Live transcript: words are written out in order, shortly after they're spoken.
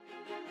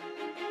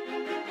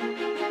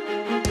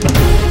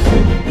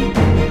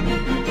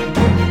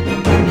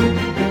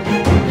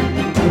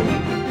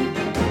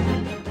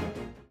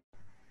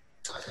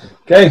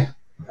Okay,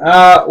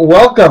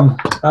 welcome.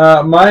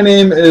 My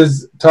name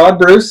is Todd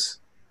Bruce,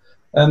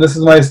 and this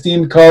is my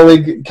esteemed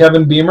colleague,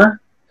 Kevin Beamer.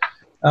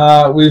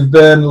 We've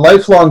been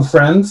lifelong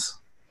friends.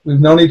 We've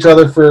known each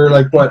other for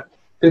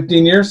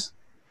 15 years?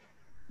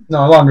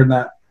 No, longer than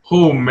that.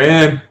 Oh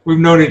man, we've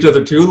known each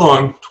other too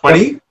long.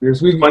 20 years.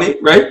 20,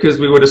 right? Because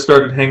we would have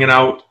started hanging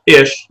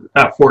out-ish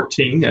at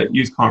 14 at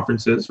youth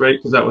conferences, right?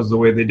 Because that was the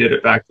way they did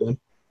it back then.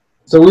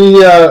 So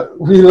we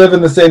live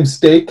in the same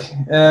stake,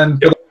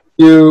 and Yep.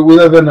 we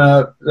live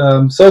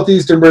in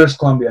southeastern British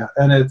Columbia,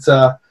 and it's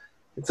a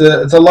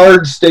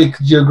large stake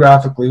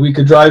geographically. We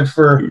could drive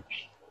for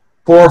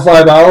 4 or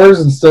 5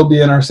 hours and still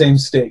be in our same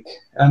stake.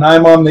 And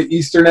I'm on the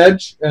eastern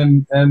edge,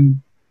 and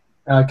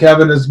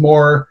Kevin is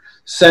more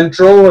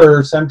central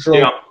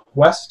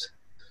west.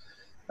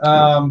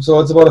 So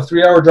it's about a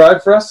 3-hour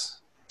drive for us.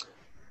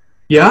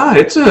 Yeah,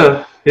 it's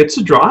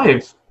a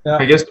drive. Yeah.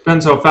 I guess it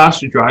depends how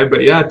fast you drive,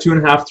 but yeah,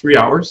 2.5, 3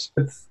 hours.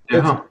 It's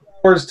 2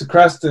 hours to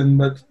Creston,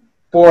 but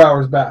 4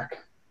 hours back.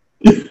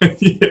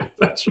 Yeah,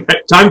 that's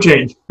right. Time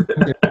change.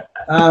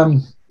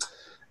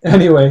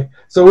 Anyway,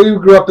 so we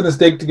grew up in the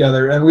stake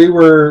together, and we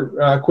were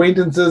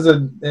acquaintances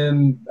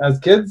as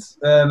kids,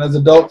 and as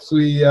adults,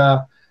 we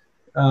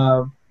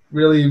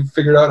really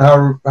figured out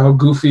how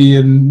goofy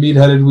and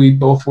meat-headed we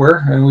both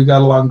were, and we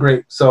got along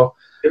great. So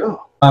Yeah.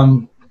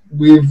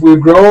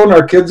 we've grown.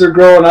 Our kids are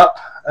growing up,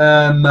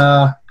 and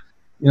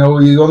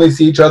we only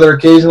see each other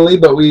occasionally,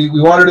 but we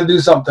wanted to do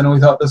something, and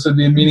we thought this would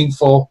be a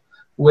meaningful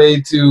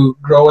way to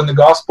grow in the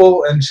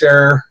gospel and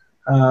share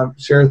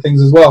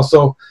things as well.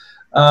 So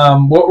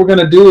what we're going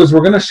to do is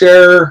we're going to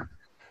share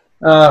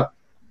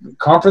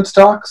conference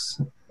talks,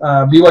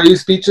 BYU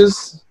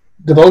speeches,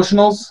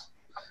 devotionals.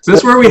 Is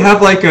this where we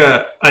have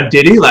a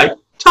ditty,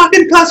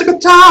 talking classical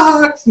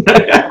talks? We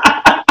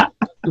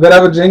gotta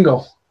have a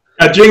jingle.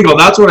 A jingle,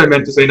 that's what I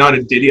meant to say, not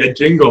a ditty, a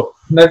jingle.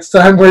 Next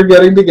time we're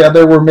getting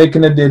together, we're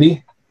making a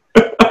ditty.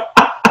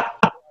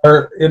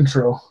 Our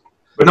intro.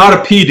 But not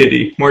a P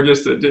ditty, more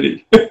just a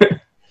ditty.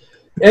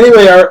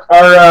 Anyway,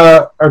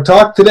 our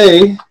talk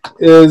today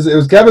it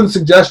was Kevin's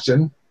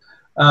suggestion.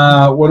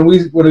 When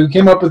we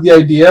came up with the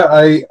idea,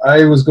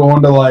 I was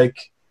going to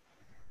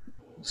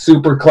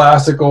super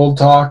classic old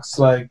talks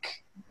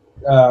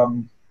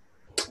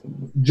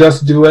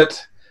Just Do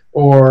It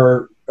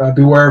or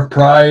Beware of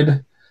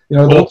Pride.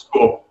 Old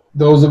school.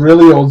 Those are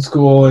really old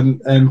school.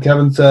 And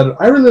Kevin said,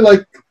 I really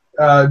like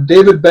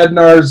David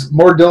Bednar's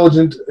More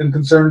Diligent and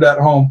Concerned at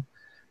Home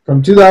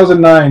from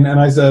 2009. And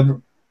I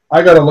said,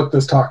 I got to look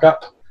this talk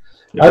up.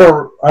 Yeah.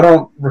 I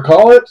don't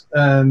recall it.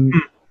 And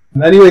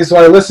anyway, so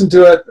I listened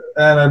to it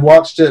and I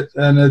watched it,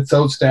 and it's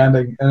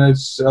outstanding. And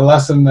it's a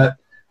lesson that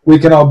we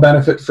can all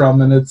benefit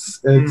from, and it's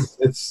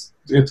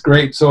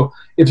great. So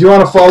if you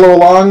want to follow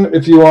along,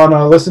 if you want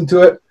to listen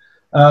to it,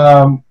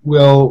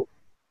 we'll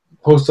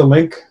post a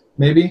link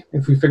maybe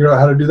if we figure out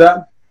how to do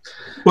that.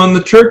 Well, and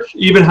the church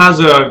even has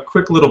a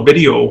quick little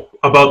video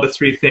about the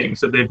 3 things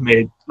that they've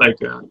made,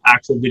 an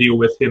actual video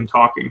with him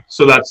talking.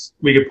 So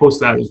we could post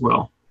that as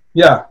well.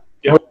 Yeah.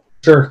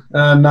 Sure.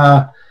 And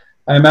I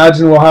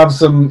imagine we'll have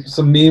some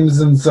memes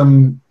and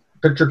some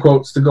picture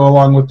quotes to go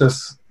along with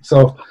this. So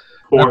of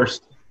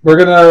course. We're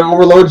going to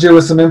overload you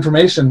with some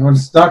information.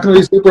 It's not going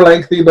to be super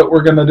lengthy, but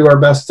we're going to do our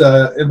best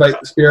to invite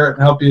the Spirit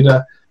and help you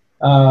to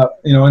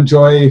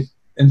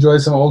enjoy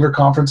some older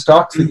conference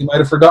talks that you might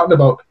have forgotten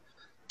about,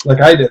 like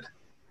I did.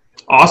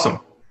 Awesome.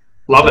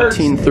 Love it.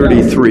 In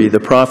 1833, the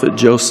prophet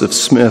Joseph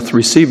Smith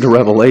received a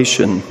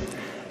revelation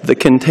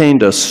that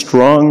contained a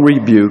strong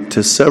rebuke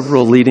to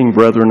several leading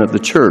brethren of the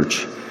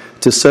church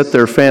to set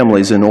their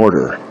families in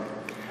order.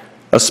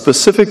 A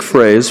specific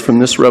phrase from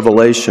this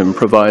revelation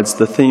provides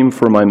the theme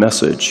for my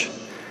message: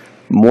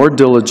 more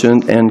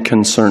diligent and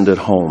concerned at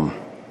home.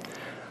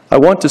 I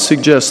want to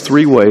suggest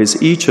 3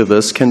 ways each of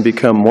us can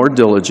become more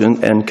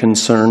diligent and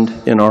concerned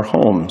in our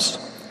homes.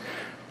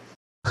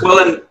 Well,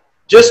 and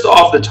just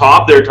off the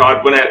top there,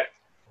 Todd,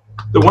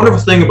 the wonderful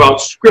thing about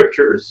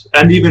scriptures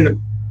and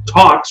even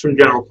talks from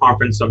General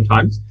Conference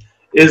sometimes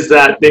is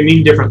that they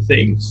mean different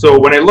things. So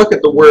when I look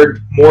at the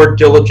word more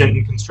diligent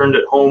and concerned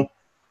at home,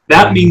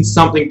 that means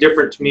something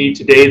different to me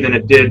today than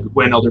it did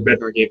when Elder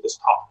Bednar gave this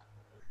talk.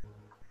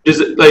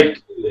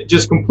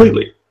 Just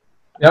completely.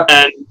 Yeah.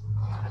 And,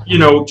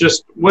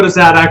 just what does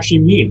that actually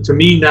mean? To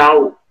me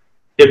now,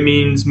 it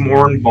means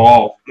more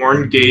involved, more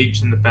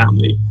engaged in the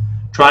family,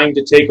 trying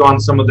to take on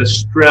some of the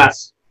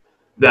stress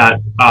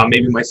that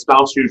maybe my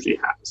spouse usually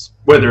has,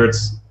 whether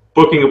it's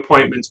booking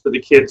appointments for the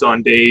kids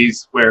on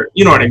days where,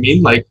 you know what I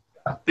mean?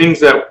 Things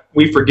that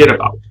we forget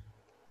about.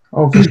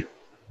 Okay.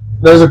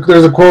 There's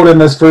a quote in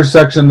this first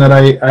section that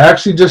I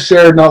actually just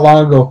shared not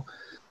long ago.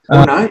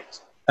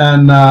 Nice.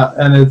 And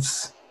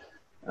it's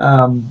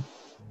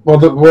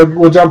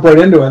we'll jump right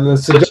into it.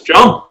 Let's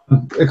jump.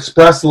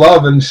 Express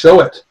love and show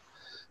it.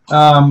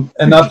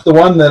 And that's the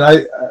one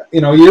that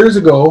years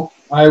ago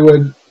I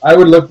would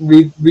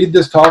read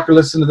this talk or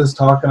listen to this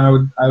talk, and I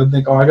would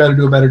think, I got to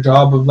do a better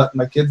job of letting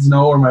my kids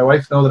know or my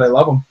wife know that I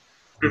love them.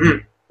 Mm-hmm.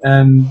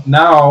 And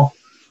now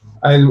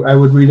I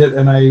would read it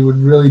and I would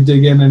really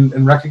dig in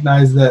and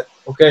recognize that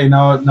okay,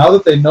 now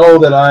that they know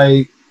that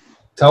I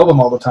tell them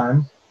all the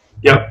time,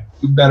 Yep.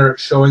 do better at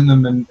showing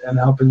them and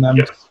helping them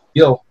Yes.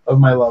 feel of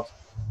my love.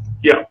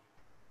 Yeah.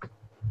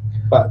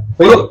 But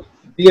Well,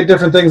 you get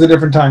different things at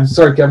different times.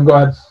 Sorry, Kevin, go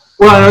ahead.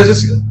 Well,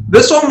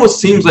 this almost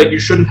seems like you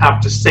shouldn't have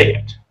to say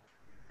it.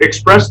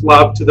 Express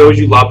love to those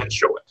you love and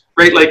show it,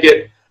 right?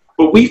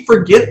 But we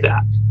forget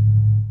that.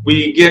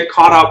 We get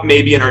caught up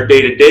maybe in our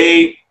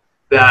day-to-day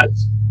that,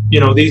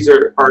 these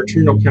are our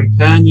eternal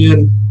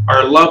companion,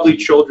 our lovely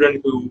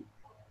children who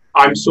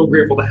I'm so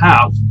grateful to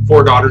have,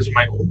 4 daughters of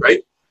my own,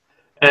 right?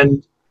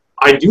 And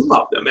I do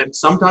love them, and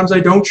sometimes I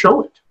don't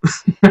show it,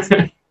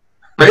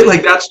 right?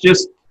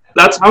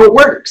 That's how it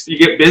works. You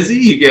get busy,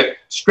 you get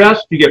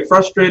stressed, you get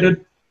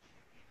frustrated.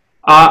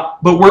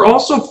 But we're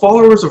also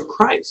followers of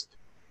Christ.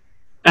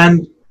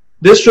 And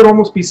this should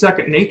almost be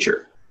second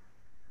nature.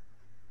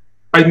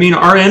 I mean,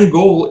 our end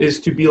goal is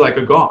to be like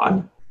a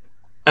God.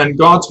 And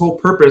God's whole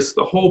purpose,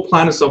 the whole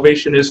plan of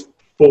salvation is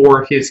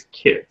for his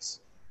kids.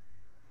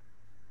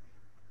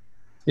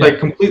 Yeah. Like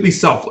completely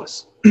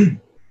selfless.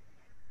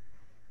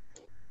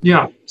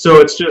 Yeah.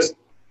 So it's just.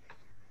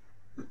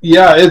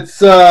 Yeah, it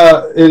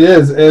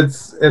is.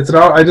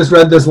 I just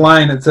read this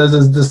line. It says,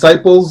 as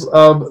disciples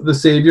of the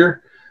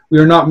Savior, we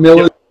are not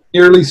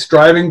merely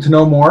striving to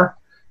know more.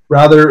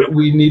 Rather,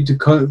 we need to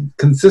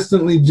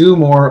consistently do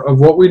more of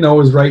what we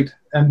know is right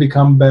and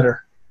become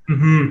better.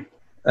 Mm-hmm.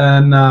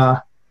 And,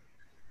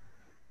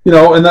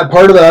 and that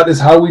part of that is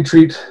how we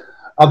treat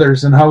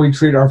others and how we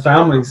treat our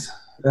families.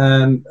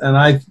 And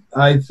I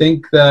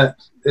think that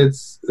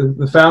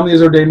the family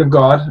is ordained of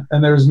God,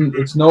 and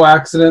it's no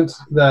accident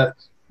that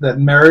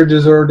marriage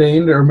is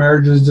ordained or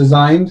marriage is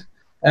designed,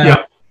 and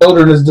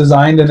children is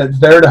designed, and it's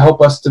there to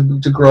help us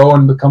to grow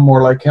and become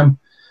more like him.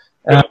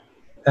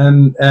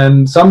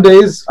 And some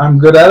days I'm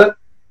good at it,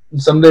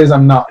 and some days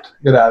I'm not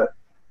good at it.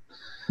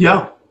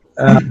 Yeah.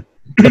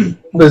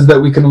 Is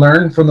that we can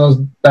learn from those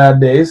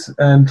bad days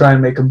and try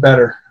and make them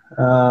better.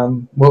 I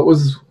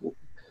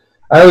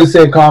always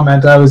say a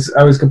comment. I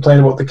always complain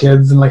about the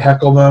kids and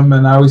heckle them,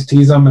 and I always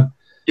tease them.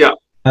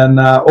 And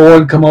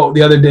Owen come out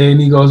the other day and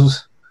he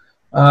goes,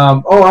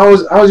 how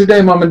was your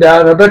day, Mom and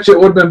Dad? I bet you it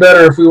would have been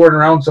better if we weren't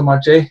around so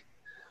much, eh?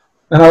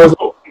 And I was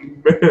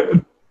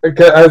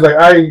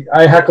like,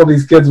 I heckle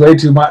these kids way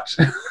too much.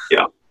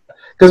 Yeah.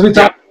 Because we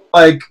talk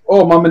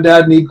Mom and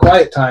Dad need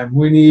quiet time.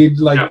 We need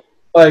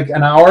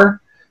an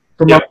hour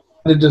for Mom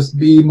to just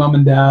be Mom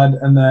and Dad,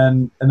 and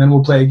then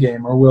we'll play a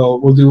game or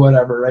we'll do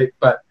whatever, right?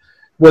 But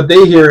what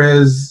they hear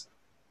is,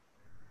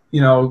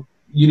 you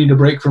need a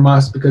break from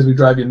us because we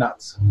drive you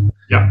nuts.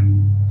 Yeah.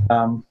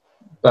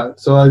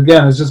 But so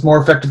again, it's just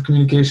more effective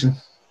communication.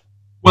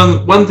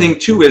 One thing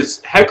too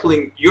is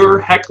heckling. You're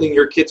heckling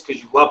your kids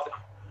because you love them.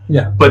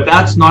 Yeah. But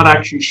that's not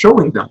actually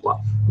showing them love.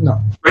 No.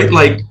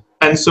 Right?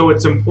 And so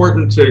it's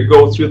important to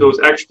go through those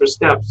extra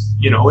steps,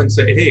 and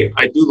say, hey,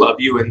 I do love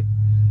you, and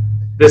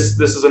this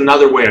is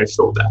another way I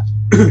show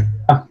that.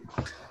 Yeah.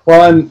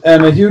 Well,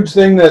 and a huge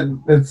thing that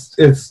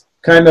it's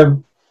kind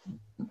of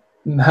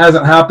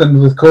hasn't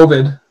happened with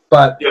COVID,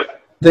 but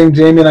thing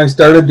Jamie and I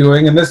started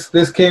doing, and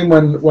this came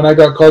when I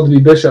got called to be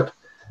bishop,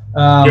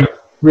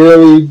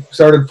 really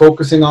started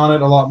focusing on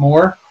it a lot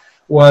more,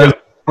 was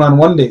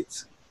one-on-one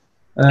dates.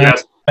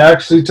 Yes. I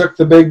actually took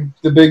the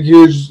big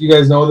huge, you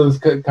guys know those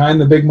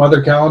the big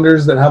mother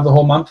calendars that have the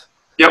whole month.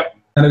 Yep.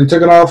 And we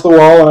took it off the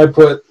wall, and I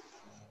put,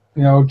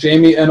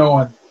 Jamie and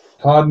Owen,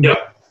 Todd, and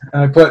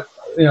I put,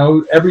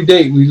 every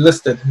date we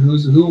listed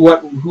who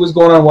was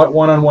going on what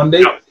one-on-one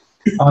date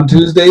on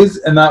Tuesdays,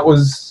 and that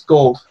was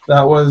gold.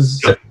 That was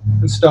set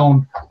in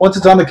stone. Once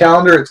it's on the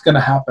calendar, it's going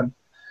to happen.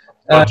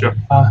 Gotcha.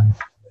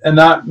 And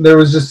that there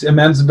was just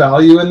immense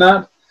value in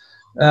that.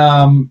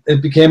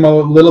 It became a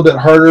little bit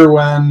harder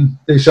when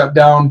they shut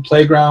down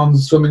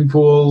playgrounds, swimming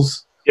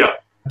pools,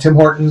 Tim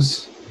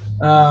Hortons.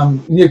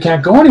 You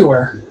can't go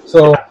anywhere.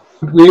 So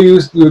we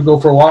would go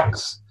for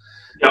walks.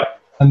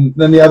 And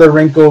then the other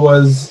wrinkle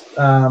was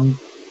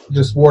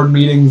just ward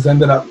meetings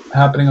ended up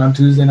happening on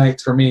Tuesday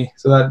nights for me.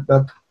 So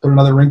that put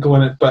another wrinkle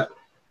in it. But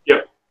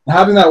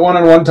having that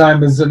one-on-one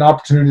time is an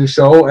opportunity to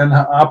show and an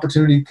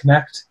opportunity to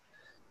connect.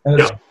 And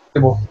it's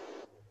valuable.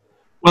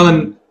 Well,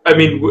 and I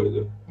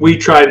mean, we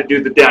try to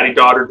do the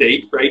daddy-daughter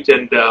date, right?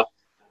 And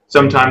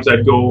sometimes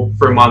I'd go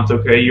for a month,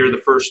 okay, you're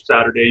the first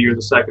Saturday, you're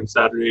the second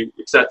Saturday,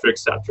 et cetera,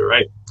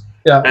 right?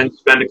 Yeah. And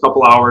spend a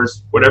couple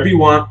hours, whatever you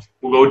want,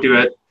 we'll go do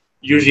it.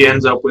 Usually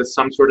ends up with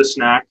some sort of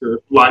snack or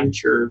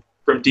lunch or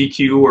from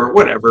DQ or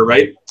whatever,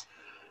 right?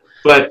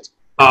 But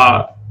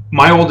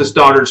my oldest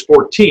daughter is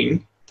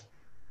 14,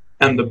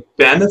 and the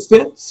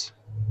benefits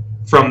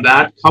from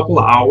that couple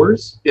of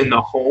hours in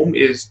the home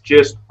is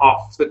just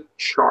off the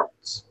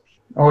charts.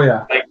 Oh,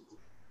 yeah.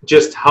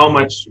 Just how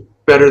much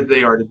better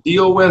they are to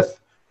deal with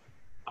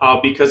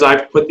because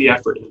I've put the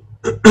effort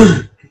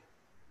in.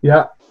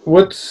 Yeah.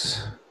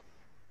 What's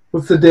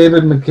the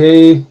David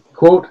McKay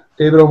quote?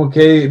 David O.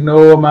 McKay,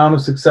 no amount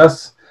of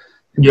success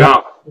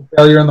can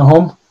failure in the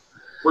home.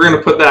 We're going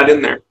to put that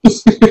in there.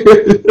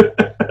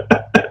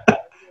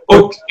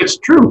 Oh, it's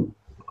true.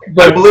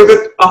 But I believe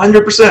it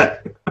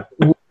 100%.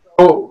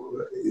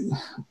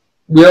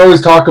 we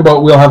always talk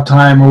about we'll have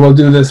time or we'll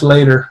do this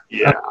later.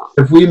 Yeah.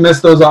 If we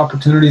miss those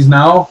opportunities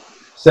now,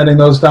 setting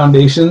those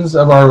foundations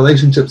of our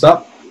relationships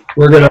up,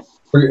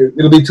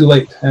 it'll be too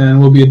late, and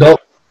we'll be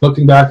adults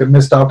looking back at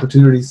missed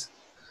opportunities.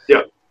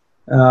 Yeah.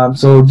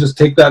 So just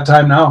take that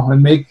time now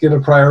and make it a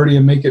priority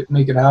and make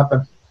it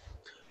happen.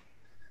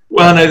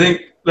 Well, and I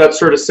think that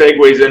sort of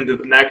segues into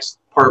the next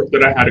part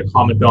that I had a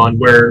comment on,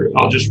 where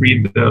I'll just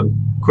read the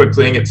quick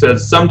thing. It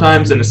says,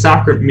 sometimes in a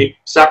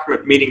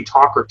sacrament meeting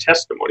talk or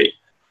testimony,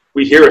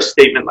 we hear a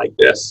statement like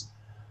this: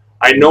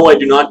 I know I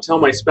do not tell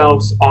my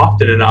spouse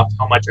often enough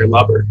how much I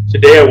love her.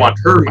 Today I want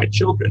her, my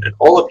children, and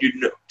all of you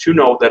to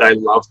know that I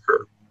love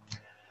her.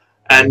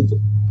 And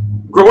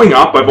growing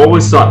up, I've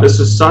always thought this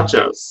is such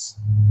a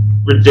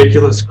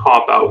ridiculous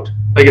cop-out.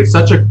 Like, it's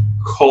such a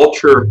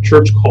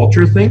church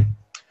culture thing,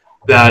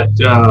 that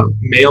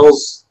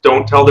males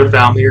don't tell their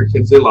family or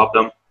kids they love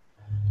them.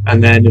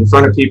 And then in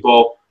front of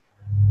people,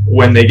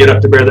 when they get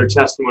up to bear their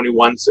testimony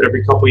once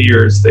every couple of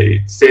years,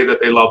 they say that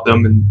they love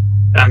them.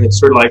 And it's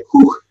sort of like,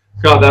 whew,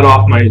 got that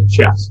off my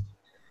chest.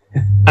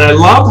 And I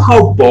love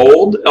how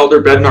bold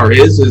Elder Bednar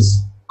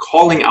is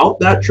calling out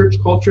that church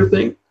culture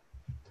thing,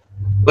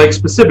 like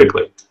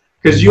specifically,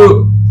 because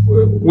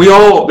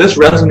this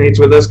resonates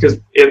with us because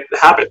it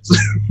happens.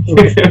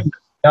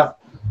 Yeah.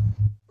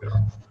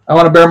 I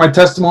want to bear my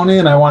testimony,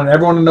 and I want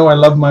everyone to know I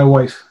love my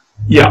wife.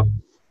 Yeah.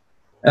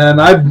 And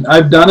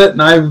I've done it,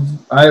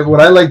 and what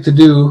I like to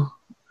do,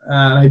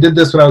 and I did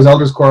this when I was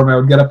elders quorum. I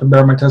would get up and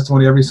bear my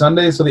testimony every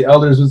Sunday, so the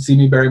elders would see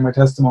me bearing my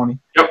testimony.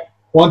 Yep.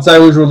 Once I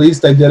was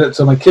released, I did it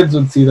so my kids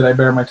would see that I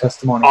bear my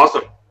testimony.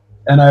 Awesome.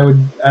 And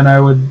I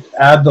would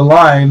add the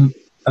line,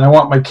 and I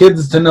want my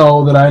kids to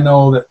know that I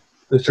know that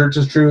the church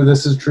is true,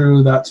 this is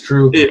true, that's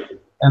true. Yeah.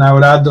 And I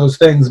would add those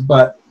things,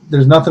 but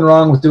there's nothing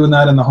wrong with doing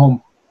that in the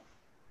home.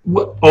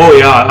 Oh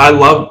yeah, I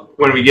love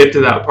when we get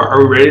to that part.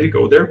 Are we ready to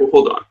go there? Well,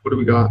 hold on. What do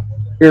we got?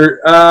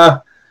 Here,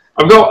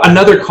 I've got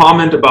another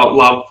comment about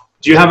love.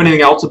 Do you have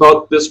anything else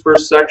about this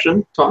first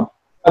section, Tom?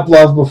 up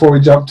love before we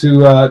jump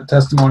to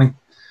testimony.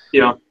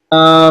 Yeah.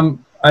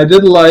 I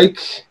did like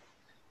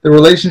the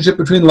relationship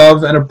between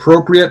love and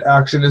appropriate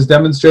action is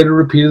demonstrated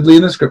repeatedly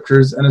in the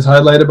scriptures and is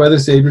highlighted by the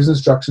Savior's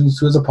instructions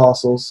to his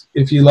apostles.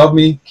 If you love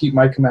me, keep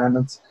my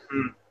commandments.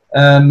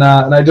 And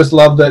I just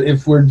love that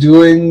if we're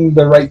doing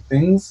the right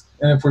things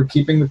and if we're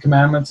keeping the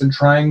commandments and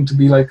trying to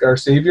be like our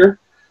Savior,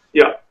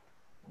 yeah,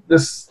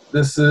 this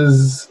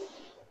is,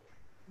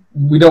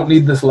 we don't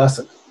need this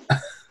lesson.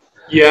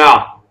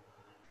 Yeah.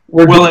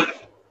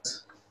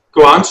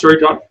 Go on, sorry,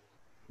 John.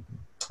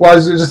 Well, I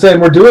was just saying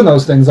we're doing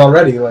those things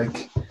already.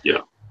 Like,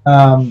 yeah.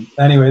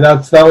 Anyway,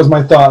 that was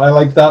my thought. I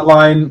like that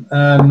line,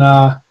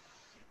 and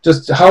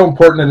just how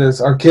important it is.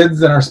 Our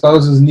kids and our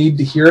spouses need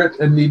to hear it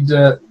and need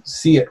to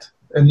see it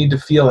and need to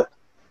feel it.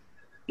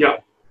 Yeah.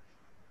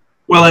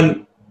 Well,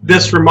 and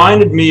this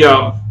reminded me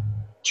of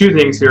two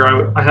things here.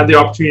 I had the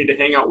opportunity to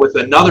hang out with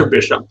another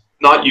bishop,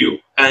 not you,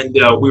 and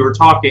we were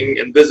talking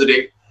and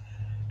visiting,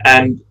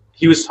 and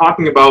he was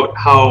talking about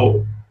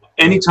how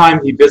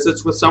anytime he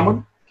visits with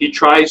someone, he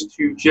tries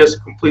to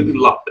just completely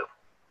love them.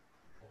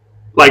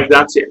 Like,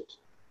 that's it.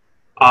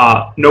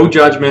 No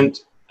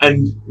judgment.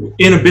 And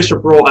in a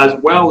bishop role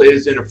as well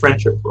as in a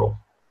friendship role.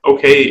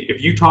 Okay,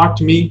 if you talk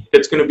to me,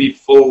 it's going to be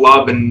full of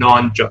love and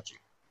non-judging.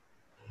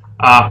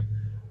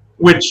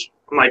 Which,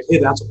 I'm like, hey,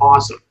 that's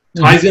awesome.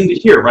 Ties into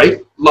here,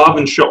 right? Love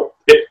and show.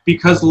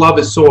 Because love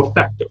is so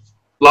effective.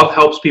 Love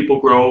helps people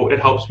grow. It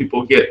helps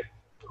people get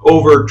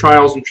over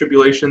trials and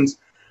tribulations.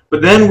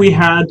 But then we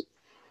had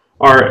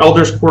our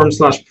elders quorum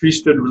 /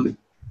 priesthood,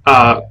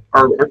 our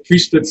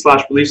priesthood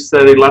 / belief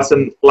study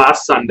lesson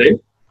last Sunday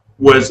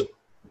was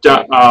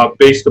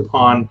based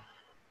upon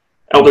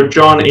Elder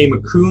John A.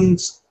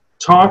 McCoon's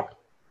talk,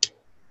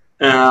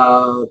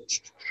 and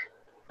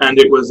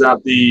it was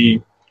at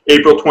the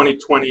April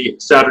 2020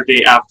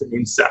 Saturday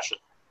afternoon session.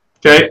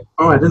 Okay.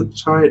 Oh, I didn't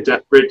try it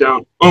right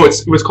down. Oh,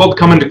 it was called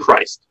Come Into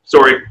Christ.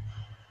 Sorry.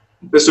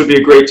 This would be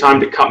a great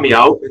time to cut me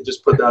out and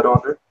just put that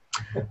on there.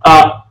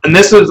 And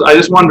I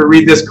just wanted to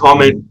read this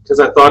comment because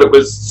I thought it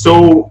was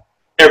so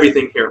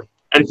everything here.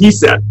 And he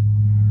said,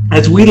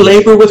 as we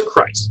labor with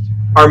Christ,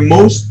 our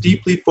most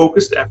deeply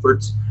focused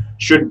efforts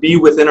should be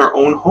within our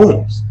own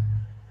homes.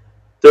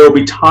 There will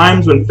be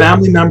times when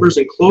family members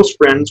and close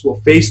friends will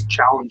face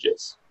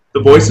challenges.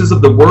 The voices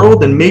of the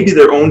world and maybe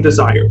their own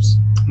desires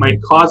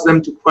might cause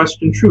them to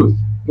question truth.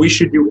 We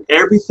should do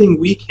everything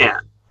we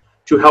can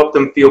to help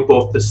them feel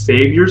both the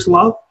Savior's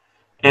love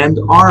and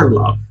our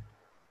love.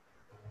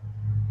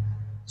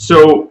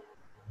 So,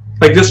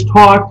 like this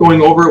talk,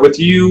 going over it with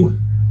you,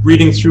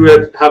 reading through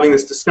it, having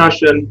this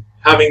discussion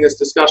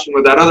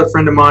with that other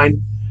friend of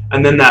mine,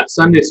 and then that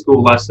Sunday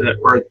school lesson,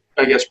 or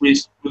I guess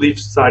Relief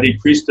Society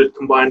Priesthood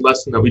combined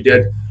lesson that we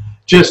did,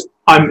 just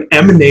I'm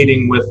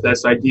emanating with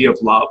this idea of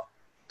love.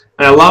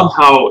 And I love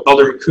how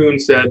Elder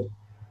McCoon said,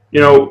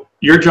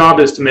 your job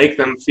is to make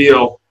them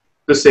feel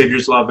the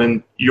Savior's love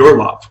and your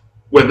love,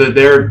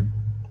 whether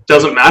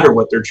doesn't matter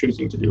what they're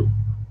choosing to do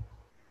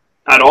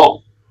at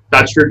all.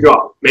 That's your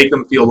job. Make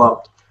them feel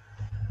loved.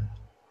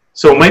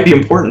 So it might be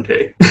important,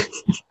 hey?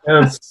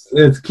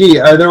 It's key.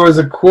 There was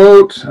a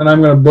quote, and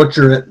I'm going to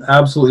butcher it,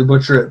 absolutely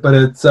butcher it, but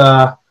it's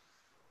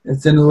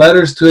in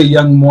Letters to a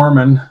Young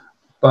Mormon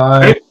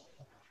by,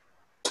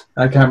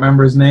 I can't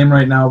remember his name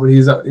right now, but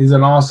he's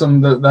an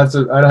awesome.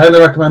 I'd highly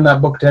recommend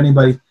that book to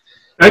anybody.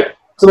 Right.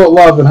 It's about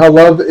love and how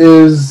love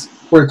is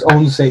for its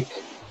own sake.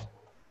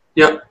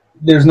 Yep.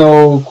 There's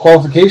no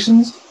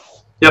qualifications.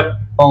 Yep.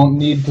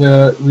 We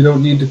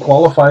don't need to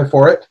qualify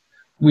for it.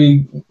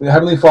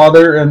 Heavenly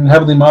Father and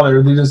Heavenly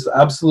Mother, they just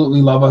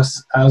absolutely love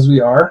us as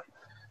we are,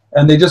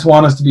 and they just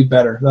want us to be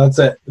better. That's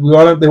it. They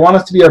want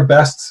us to be our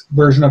best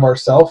version of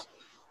ourselves,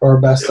 or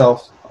our best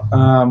self.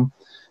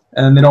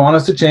 And they don't want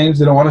us to change.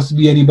 They don't want us to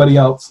be anybody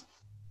else.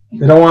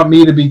 They don't want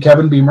me to be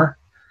Kevin Beamer.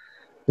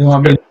 They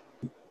want me to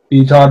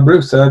be Todd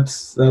Bruce.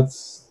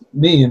 That's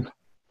me. And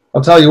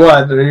I'll tell you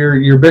what,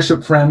 your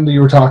bishop friend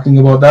you were talking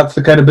about, that's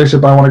the kind of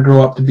bishop I want to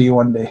grow up to be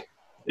one day.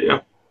 Yeah.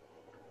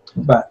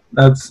 But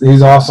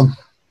he's awesome.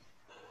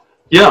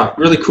 Yeah,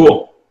 really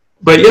cool.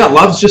 But yeah,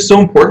 love's just so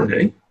important,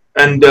 eh?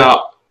 And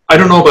I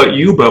don't know about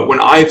you, but when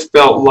I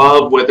felt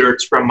love, whether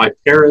it's from my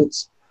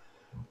parents,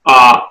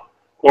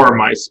 or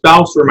my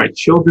spouse, or my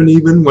children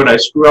even, when I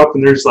screw up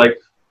and there's like,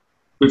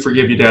 we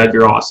forgive you, Dad,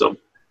 you're awesome.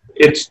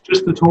 It's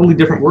just a totally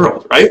different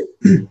world, right?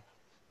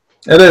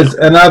 It is,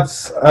 and I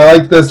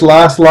like this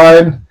last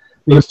line.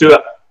 Let's do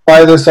it.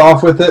 Buy this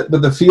off with it,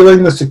 but the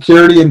feeling, the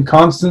security, and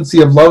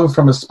constancy of love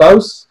from a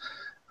spouse,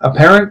 a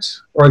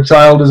parent, or a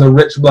child is a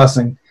rich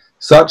blessing.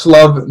 Such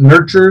love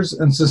nurtures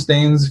and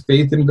sustains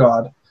faith in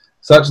God.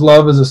 Such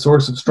love is a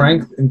source of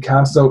strength and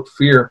casts out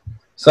fear.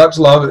 Such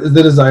love is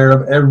the desire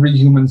of every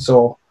human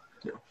soul.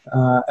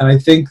 And I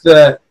think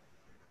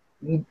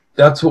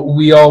that's what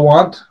we all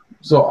want.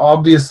 So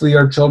obviously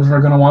our children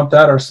are going to want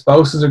that. Our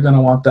spouses are going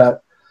to want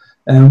that.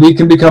 And we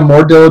can become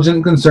more diligent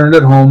and concerned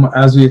at home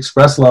as we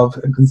express love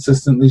and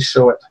consistently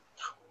show it.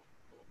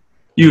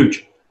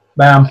 Huge.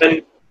 Bam.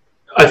 And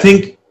I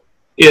think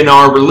in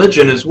our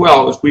religion as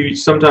well, if we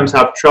sometimes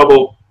have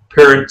trouble,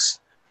 parents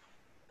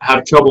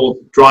have trouble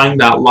drawing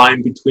that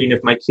line between,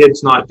 if my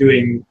kid's not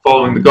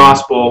following the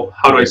gospel,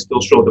 how do I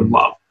still show them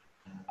love?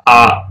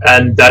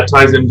 And that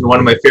ties into one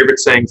of my favorite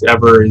sayings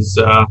ever is,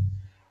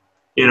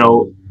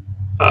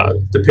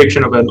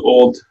 depiction of an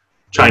old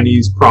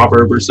Chinese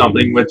proverb or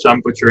something, which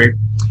I'm butchering,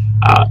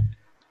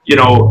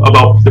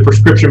 about the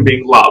prescription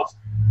being love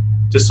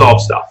to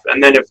solve stuff.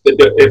 And then if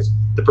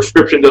the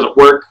prescription doesn't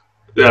work,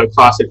 the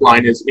classic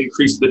line is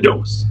increase the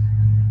dose.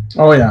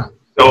 Oh yeah.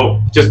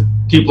 So just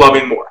keep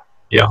loving more.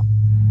 Yeah.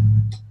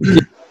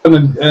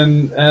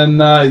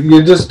 And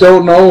you just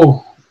don't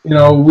know.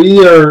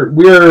 We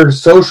are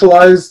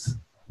socialized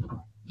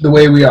the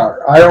way we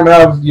are. I don't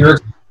have your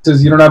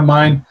experiences. You don't have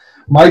mine.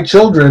 My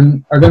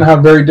children are going to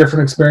have very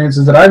different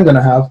experiences that I'm going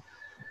to have.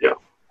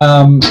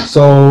 Yeah.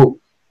 So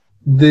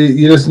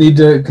you just need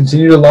to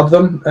continue to love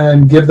them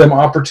and give them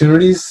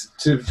opportunities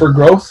for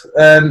growth.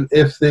 And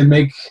if they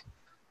make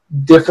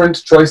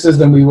different choices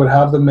than we would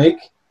have them make,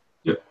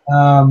 yeah.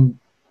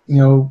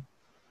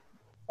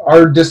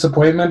 Our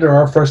disappointment or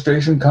our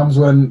frustration comes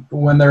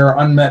when there are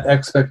unmet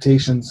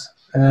expectations.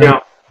 And yeah.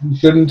 we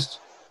shouldn't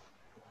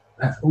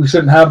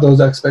have those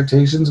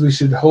expectations. We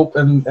should hope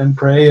and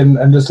pray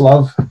and just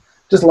love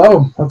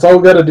them. That's all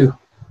we got to do.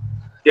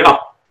 Yeah.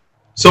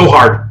 So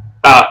hard.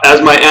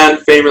 As my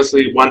aunt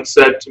famously once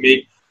said to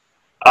me,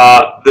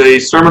 the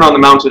Sermon on the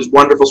Mount is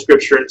wonderful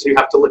scripture until you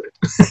have to live it.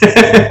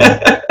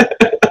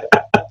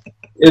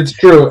 It's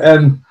true.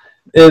 And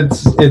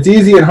it's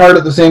easy and hard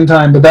at the same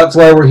time, but that's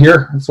why we're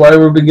here. That's why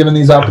we've been given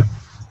these opportunities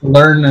to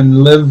learn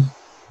and live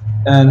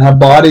and have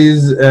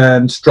bodies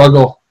and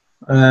struggle.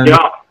 And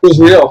yeah. It's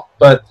real,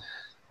 but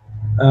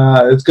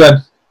it's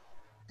good.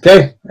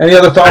 Okay. Any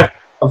other thoughts?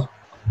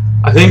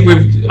 I think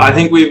we've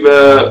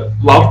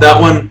loved that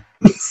one.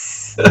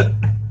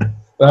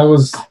 That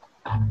was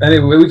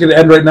anyway. We can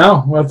end right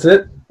now. That's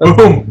it.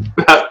 Boom.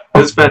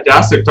 That's a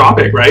fantastic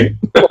topic, right?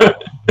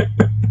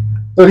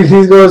 So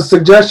he goes.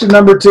 Suggestion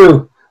number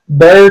 2: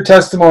 bear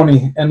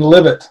testimony and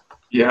live it.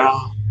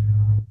 Yeah.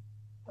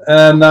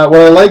 And what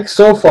I like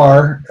so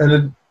far,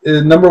 and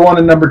number 1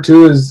 and number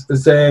 2 is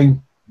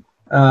saying,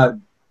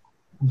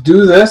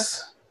 do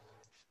this,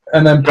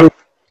 and then prove,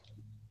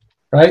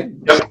 right?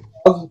 Yep.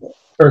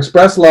 Or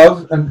express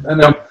love, and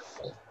then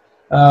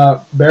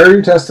bear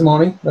your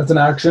testimony. That's an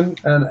action,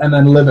 and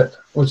then live it,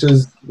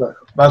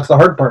 that's the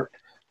hard part.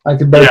 I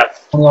could bear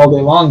testimony all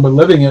day long, but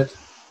living it,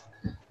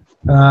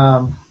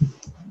 and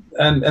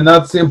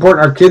that's the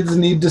important. Our kids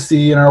need to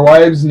see, and our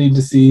wives need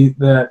to see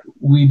that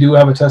we do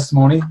have a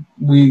testimony.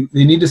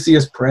 They need to see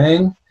us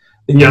praying.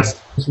 They need to see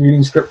us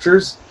reading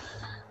scriptures.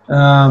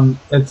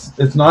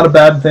 It's not a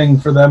bad thing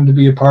for them to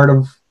be a part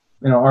of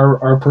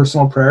our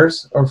personal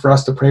prayers, or for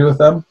us to pray with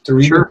them, to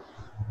read. Sure.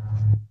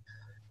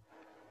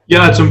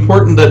 Yeah, it's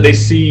important that they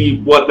see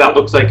what that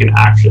looks like in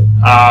action.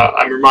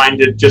 I'm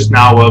reminded just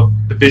now of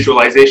the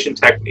visualization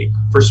technique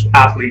for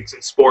athletes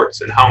in sports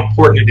and how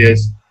important it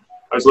is.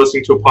 I was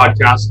listening to a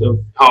podcast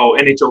of how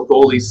NHL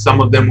goalies,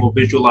 some of them will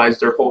visualize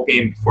their whole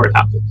game before it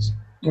happens.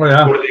 Oh,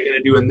 yeah. What are they going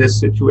to do in this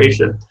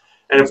situation?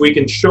 And if we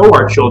can show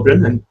our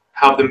children and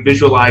have them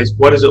visualize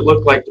what does it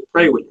look like to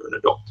pray when you're an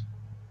adult,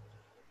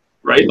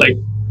 right? Like,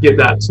 get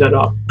that set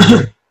up.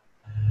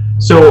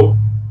 So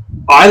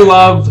I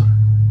love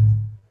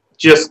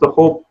just the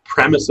whole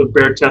premise of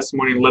bear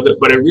testimony and live it,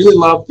 but I really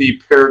love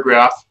the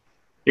paragraph.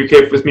 You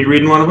okay with me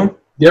reading one of them?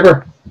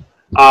 Never.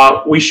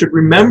 We should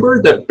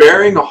remember that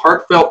bearing a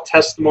heartfelt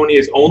testimony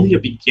is only a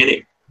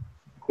beginning.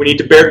 We need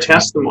to bear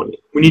testimony.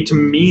 We need to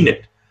mean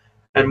it.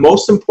 And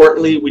most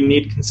importantly, we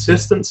need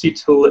consistently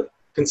to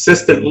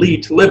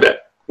live it.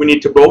 We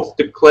need to both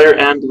declare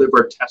and live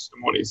our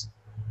testimonies.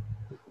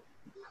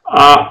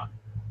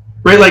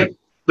 Right, like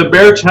the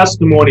bear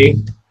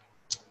testimony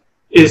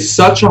is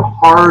such a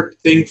hard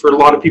thing for a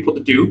lot of people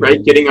to do,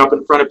 right? Getting up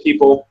in front of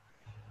people.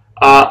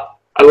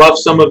 I love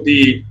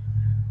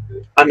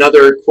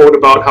another quote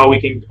about how we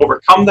can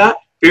overcome that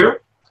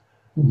fear.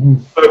 Mm-hmm.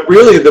 But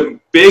really the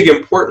big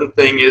important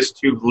thing is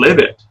to live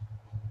it.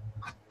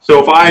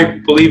 So if I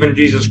believe in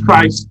Jesus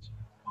Christ,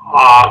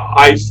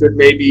 I should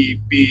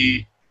maybe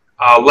be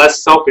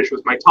less selfish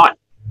with my time.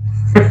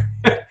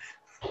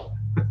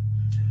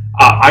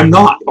 I'm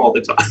not all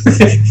the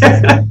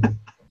time.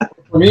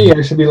 For me,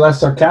 I should be less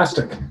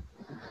sarcastic.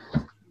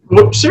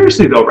 Well,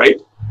 seriously though, right?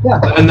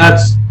 Yeah. And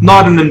that's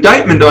not an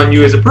indictment on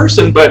you as a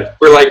person, but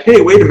we're like,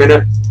 hey, wait a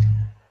minute.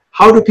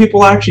 How do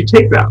people actually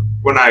take that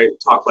when I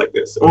talk like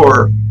this?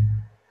 Or,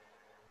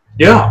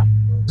 yeah.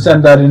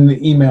 Send that in the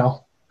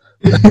email.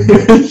 Yeah.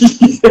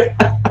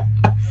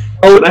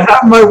 I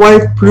have my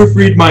wife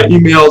proofread my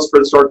emails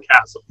for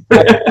sarcasm.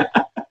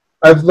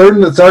 I've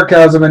learned that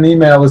sarcasm in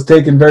email is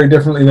taken very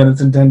differently than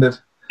it's intended.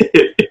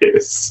 It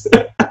is.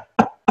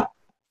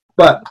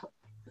 But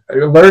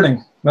you're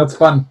learning. That's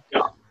fun.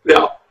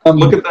 Yeah.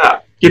 Look at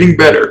that. Getting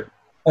better.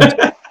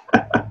 But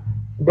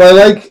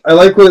I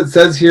like what it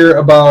says here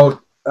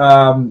about,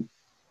 I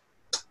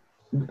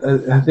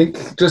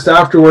think just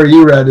after where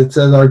you read, it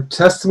says, our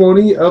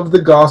testimony of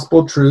the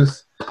gospel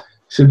truth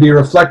should be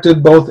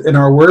reflected both in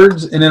our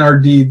words and in our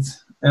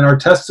deeds. And our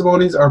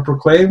testimonies are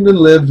proclaimed and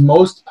lived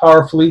most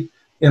powerfully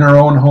in our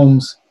own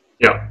homes.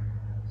 Yeah.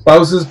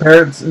 Spouses,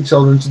 parents, and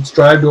children should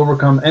strive to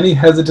overcome any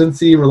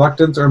hesitancy,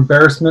 reluctance, or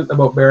embarrassment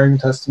about bearing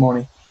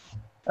testimony.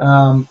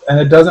 And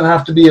it doesn't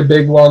have to be a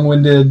big,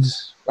 long-winded,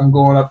 I'm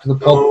going up to the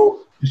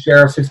pulpit to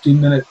share a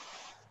 15-minute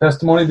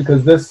testimony,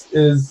 because this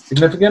is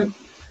significant.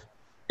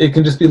 It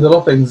can just be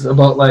little things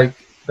about like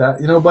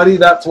that, buddy,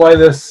 that's why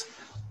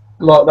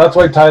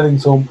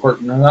tithing's so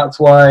important, and that's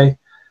why,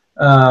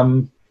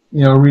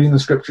 reading the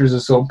scriptures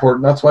is so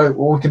important. That's why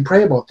we can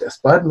pray about this,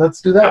 bud.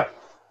 Let's do that.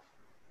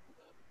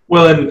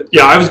 Well, and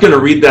yeah, I was going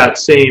to read that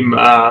same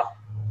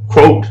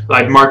quote.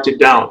 I'd marked it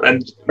down.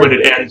 And when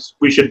it ends,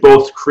 we should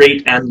both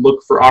create and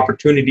look for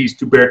opportunities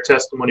to bear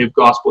testimony of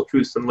gospel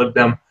truths and live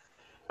them.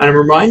 And I'm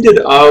reminded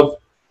of,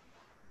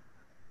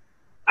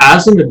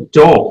 as an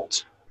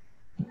adult,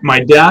 my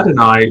dad and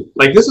I,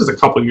 like this is a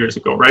couple years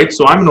ago, right?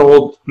 So I'm an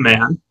old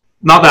man.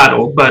 Not that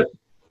old, but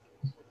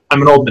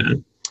I'm an old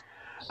man.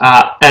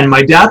 And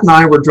my dad and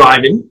I were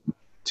driving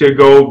to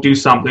go do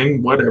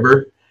something,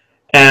 whatever.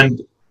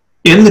 And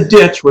in the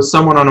ditch was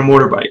someone on a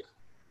motorbike.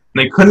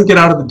 And they couldn't get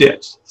out of the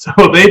ditch. So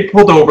they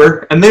pulled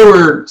over, and they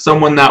were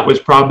someone that was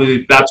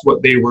probably, that's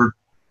what they were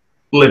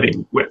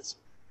living with,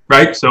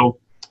 right? So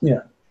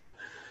yeah,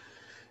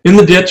 in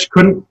the ditch,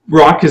 couldn't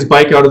rock his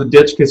bike out of the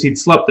ditch because he'd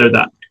slept there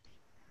that night.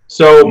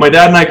 So my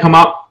dad and I come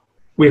up,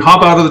 we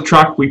hop out of the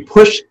truck, we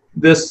push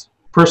this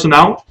person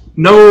out.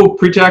 No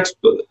pretext,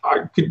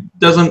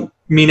 doesn't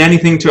mean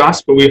anything to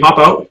us, but we hop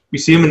out, we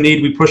see him in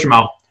need, we push him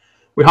out.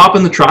 We hop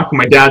in the truck, and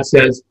my dad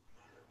says,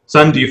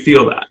 son, do you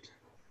feel that?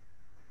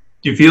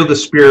 Do you feel the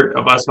spirit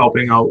of us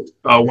helping out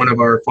one of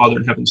our Father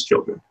in Heaven's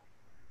children?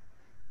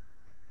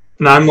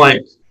 And I'm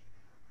like,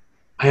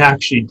 I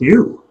actually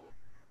do.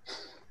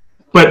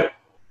 But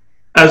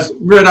as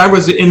Red, I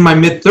was in my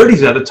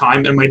mid-30s at the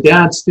time, and my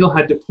dad still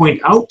had to point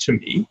out to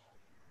me,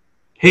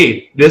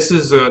 hey, this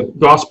is a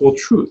gospel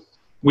truth.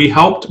 We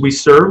helped, we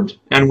served,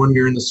 and when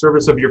you're in the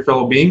service of your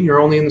fellow being, you're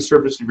only in the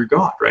service of your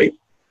God, right?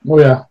 Oh,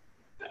 yeah.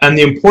 And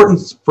the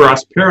importance for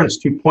us parents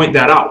to point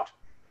that out.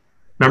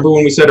 Remember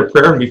when we said a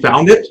prayer and we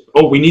found it?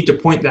 Oh, we need to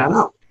point that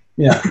out.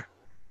 Yeah.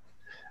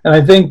 And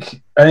I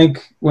think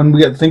when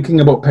we get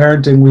thinking about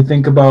parenting, we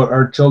think about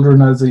our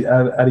children at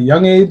a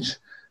young age,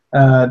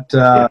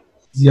 at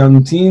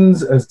young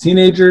teens, as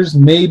teenagers,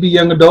 maybe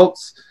young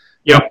adults.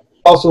 Yeah.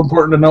 Also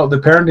important to note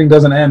that parenting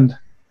doesn't end.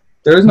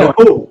 There is no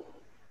end.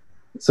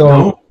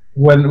 So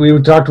when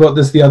we talked about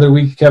this the other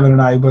week, Kevin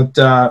and I, but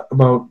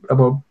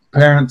about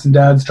parents and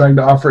dads trying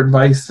to offer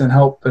advice and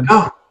help. And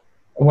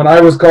when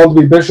I was called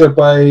to be bishop,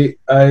 I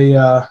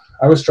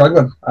was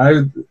struggling.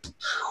 I'm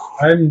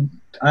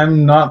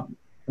not.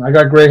 I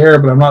got gray hair,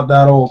 but I'm not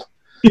that old.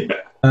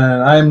 Yeah.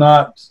 And I'm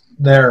not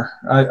there.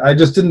 I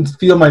just didn't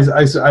feel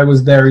I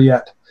was there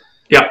yet.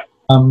 Yeah.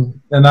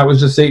 And that was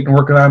just Satan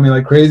working on me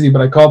like crazy.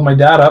 But I called my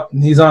dad up,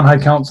 and he's on high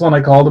council, and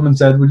I called him and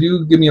said, "Would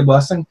you give me a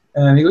blessing?"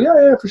 And he goes,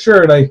 "Yeah, for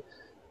sure."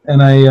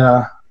 And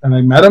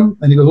I met him,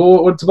 and he goes,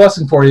 "Well, what's a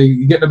blessing for you?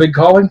 You getting a big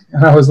calling?"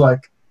 And I was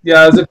like,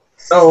 "Yeah, as if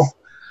so."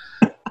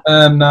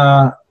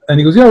 And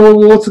he goes, yeah, well,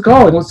 what's the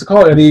calling? What's the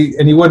calling?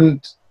 And he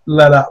wouldn't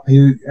let up.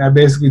 I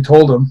basically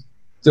told him.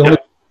 It's the only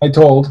thing I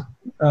told,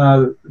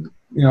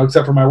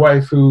 except for my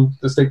wife, who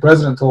the stake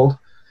president told.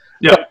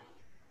 Yeah. But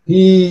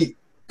he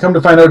come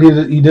to find out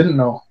he didn't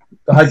know.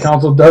 The High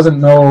Council doesn't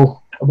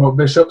know about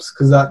bishops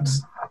because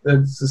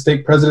it's the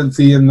stake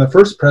presidency and the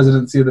first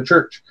presidency of the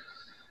church.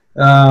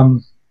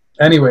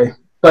 Anyway,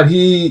 but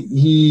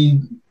he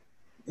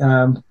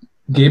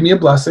gave me a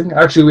blessing.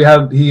 Actually,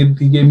 he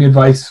gave me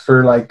advice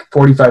for like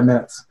 45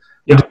 minutes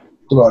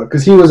about it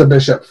because he was a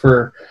bishop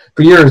for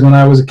years when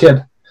I was a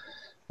kid,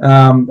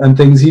 and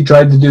things he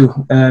tried to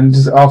do and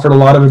just offered a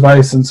lot of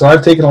advice. And so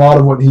I've taken a lot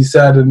of what he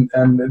said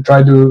and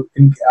tried to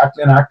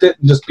enact it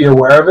and just be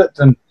aware of it.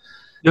 And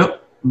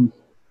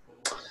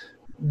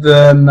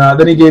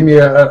then he gave me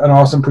an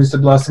awesome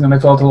priesthood blessing, and I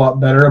felt a lot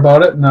better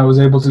about it. And I was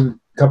able to.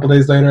 A couple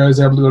days later, I was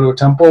able to go to a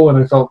temple, and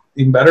I felt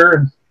even better.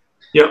 And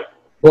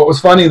what was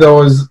funny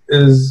though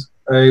is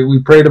we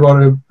prayed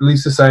about a Relief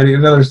Society.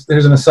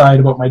 There's an aside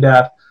about my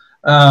dad.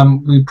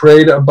 We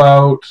prayed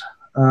about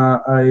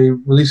a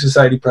Relief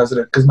Society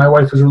president because my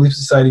wife was Relief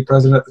Society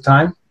president at the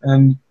time,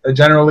 and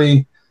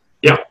generally,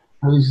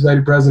 Relief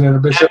Society president or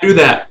bishop can't do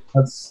that.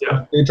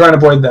 They try and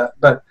avoid that,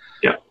 but.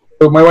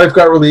 So my wife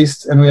got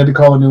released, and we had to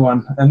call a new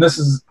one. And this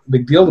is a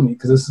big deal to me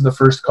because this is the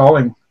first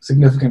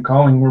significant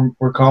calling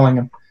we're calling.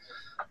 And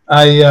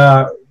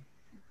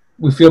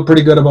we feel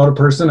pretty good about a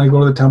person. I go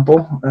to the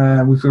temple,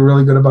 and we feel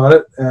really good about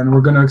it. And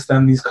we're going to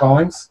extend these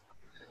callings.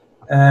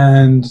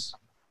 And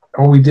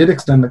we did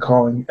extend the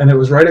calling, and it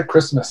was right at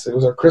Christmas. It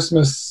was our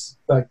Christmas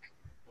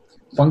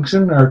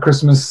function, our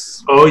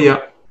Christmas. Oh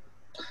yeah.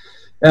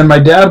 And my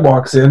dad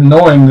walks in,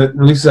 knowing that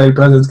Relief Society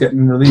president's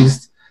getting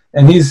released.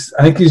 And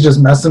I think he's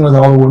just messing with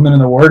all the women in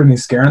the ward and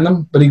he's scaring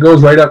them. But he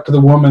goes right up to the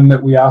woman that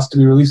we asked to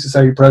be Relief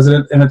Society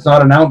president, and it's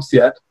not announced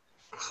yet.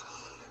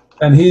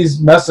 And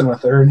he's messing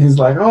with her, and he's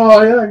like,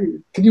 "Oh yeah,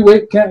 can you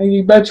wait?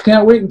 You bet you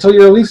can't wait until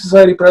you're Relief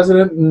Society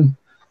president and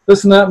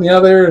this and that and the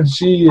other." And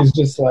she is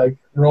just like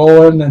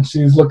rolling, and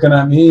she's looking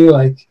at me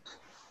like,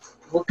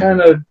 "What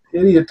kind of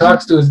idiot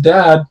talks to his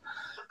dad?"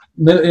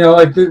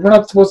 We're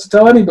not supposed to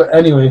tell anybody.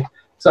 Anyway,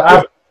 so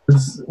after.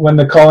 When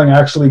the calling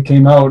actually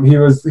came out, he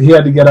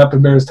had to get up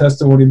and bear his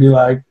testimony and be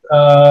like,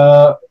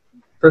 I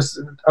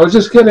was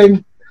just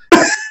kidding.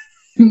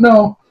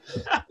 No.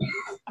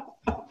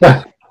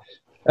 Dads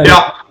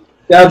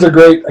are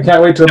great. I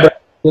can't wait to embrace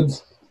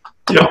kids.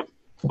 Yeah.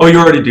 Oh, you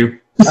already do.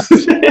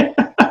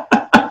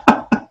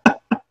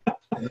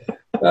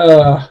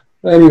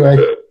 Anyway.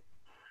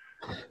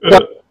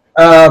 But,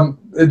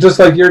 just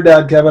like your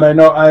dad, Kevin, I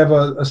know I have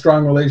a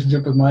strong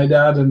relationship with my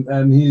dad,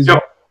 and he's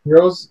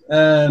heroes.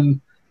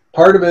 And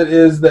part of it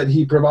is that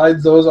he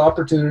provides those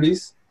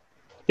opportunities.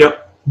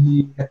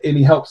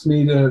 He helps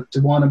me to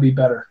want to be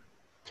better,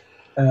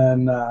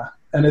 and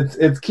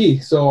it's key.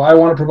 So I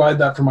want to provide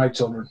that for my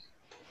children.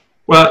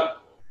 Well,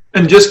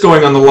 and just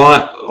going on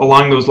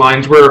along those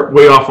lines, we're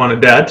way off on a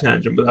dad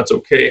tangent, but that's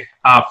okay.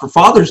 For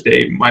Father's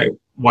Day, my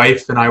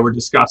wife and I were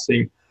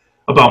discussing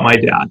about my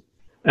dad,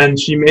 and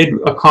she made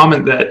a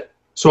comment that,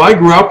 so I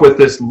grew up with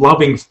this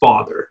loving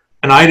father,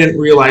 and I didn't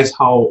realize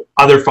how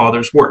other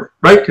fathers were,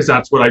 right? Because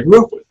that's what I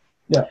grew up with.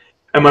 Yeah.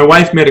 And my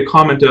wife made a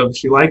comment of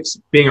she likes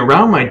being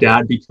around my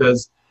dad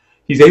because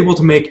he's able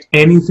to make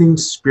anything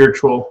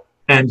spiritual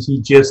and he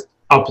just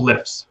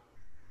uplifts.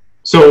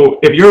 So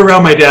if you're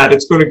around my dad,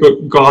 it's going to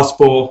go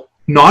gospel,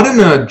 not in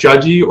a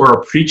judgy or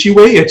a preachy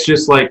way. It's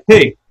just like,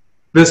 hey,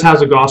 this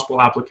has a gospel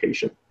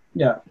application.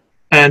 Yeah.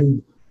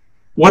 And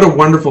what a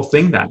wonderful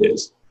thing that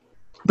is.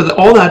 But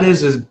all that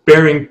is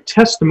bearing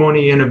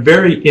testimony in a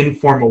very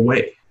informal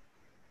way.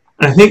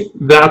 And I think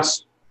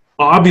that's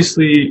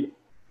obviously,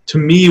 to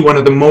me, one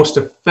of the most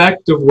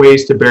effective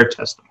ways to bear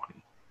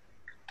testimony,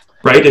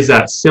 right? Is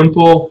that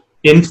simple,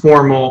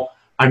 informal,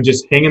 I'm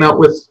just hanging out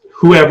with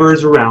whoever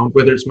is around,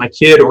 whether it's my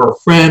kid or a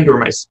friend or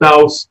my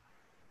spouse.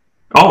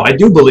 Oh, I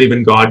do believe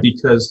in God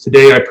because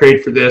today I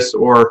prayed for this,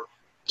 or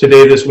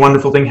today this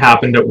wonderful thing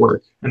happened at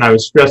work and I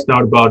was stressed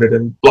out about it,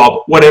 and blah,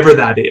 blah, whatever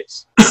that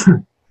is.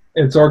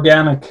 It's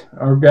organic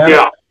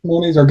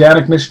testimonies,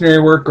 organic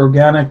missionary work,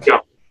 organic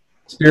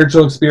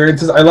spiritual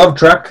experiences. I love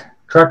Trek.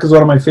 Trek is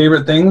one of my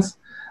favorite things.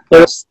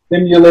 But it's a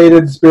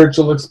stimulated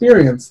spiritual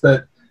experience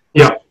that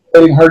is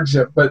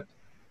hardship, but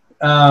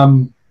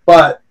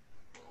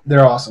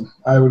they're awesome.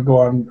 I would go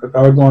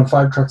on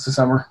 5 trucks this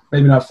summer.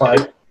 Maybe not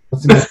 5,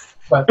 but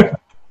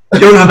you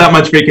don't have that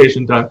much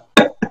vacation time.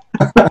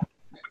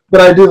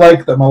 But I do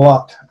like them a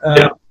lot.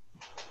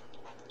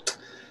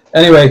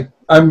 Anyway,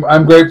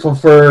 I'm grateful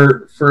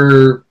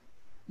for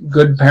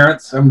good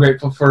parents. I'm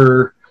grateful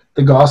for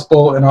the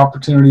gospel and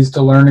opportunities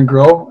to learn and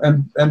grow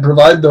and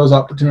provide those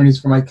opportunities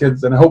for my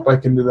kids. And I hope I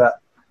can do that.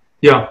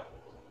 Yeah.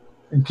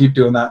 And keep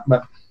doing that.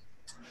 But,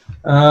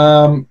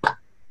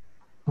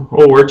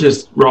 we're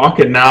just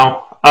rocking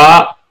now.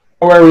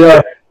 Where we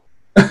are.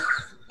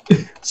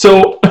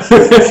 So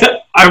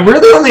I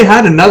really only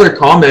had another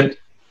comment.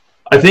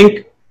 I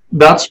think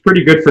that's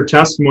pretty good for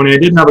testimony. I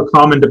did have a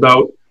comment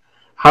about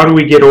how do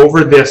we get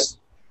over this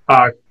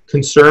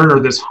concern or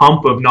this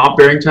hump of not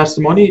bearing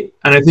testimony.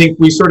 And I think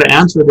we sort of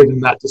answered it in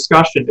that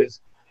discussion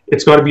is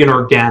it's got to be an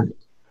organic.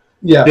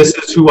 Yeah. This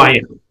is who I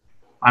am.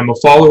 I'm a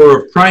follower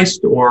of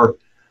Christ or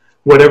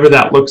whatever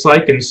that looks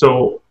like. And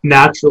so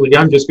naturally,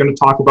 I'm just going to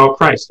talk about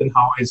Christ and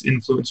how I was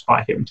influenced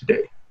by him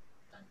today.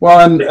 Well,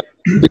 and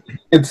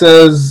it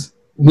says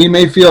we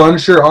may feel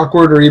unsure,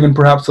 awkward, or even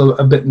perhaps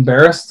a bit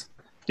embarrassed.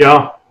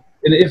 Yeah.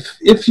 And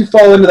if you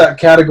fall into that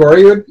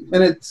category, and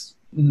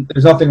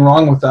there's nothing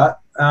wrong with that.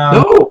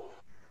 No.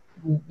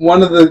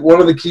 One of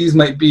the keys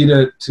might be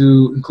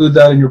to include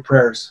that in your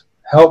prayers.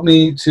 Help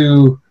me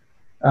to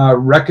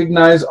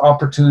recognize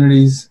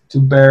opportunities to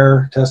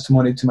bear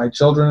testimony to my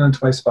children and to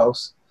my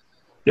spouse.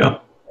 Yeah.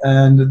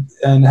 And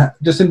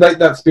just invite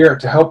that Spirit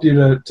to help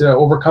you to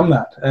overcome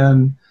that.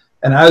 And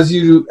as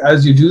you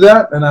do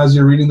that, and as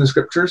you're reading the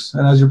scriptures,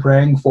 and as you're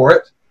praying for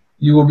it,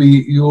 you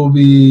will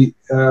be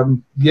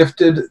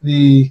gifted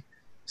the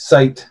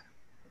sight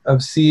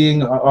of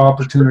seeing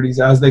opportunities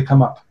as they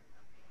come up.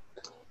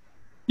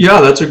 Yeah,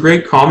 that's a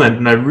great comment,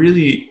 and I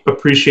really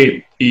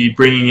appreciate the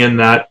bringing in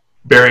that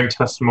bearing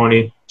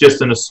testimony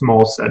just in a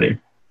small setting.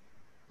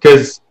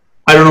 Because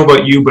I don't know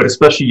about you, but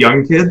especially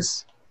young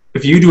kids,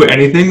 if you do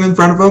anything in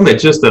front of them,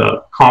 it's just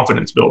a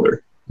confidence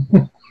builder.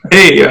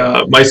 Hey,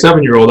 my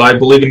 7-year-old, I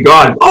believe in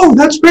God. Oh,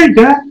 that's great,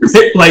 Dad.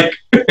 Like,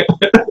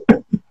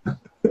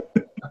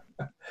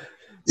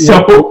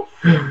 so,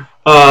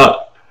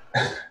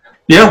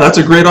 yeah, that's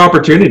a great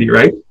opportunity,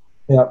 right?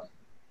 Yeah.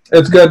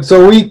 It's good.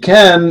 So we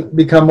can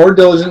become more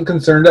diligent and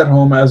concerned at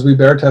home as we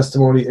bear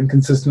testimony and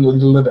consistently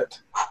live it.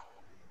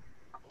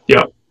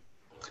 Yeah.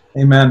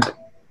 Amen.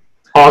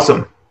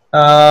 Awesome.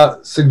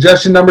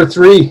 Suggestion number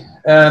 3.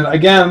 And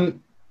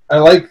again, I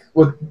like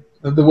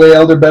the way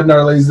Elder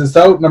Bednar lays this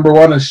out. Number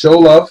 1 is show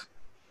love.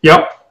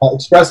 Yep.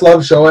 Express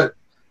love, show it.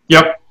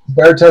 Yep.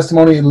 Bear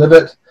testimony, live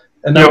it.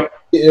 And number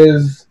 3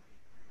 is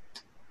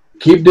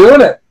keep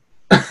doing it.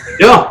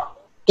 Yeah.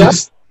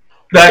 Just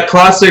that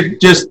classic,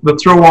 just the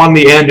throw on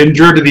the end,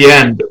 endure to the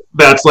end.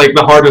 That's like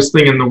the hardest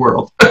thing in the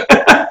world.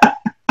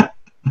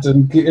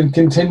 and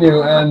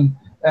continue. And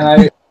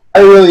I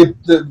really,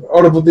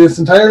 out of this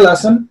entire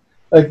lesson,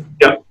 like,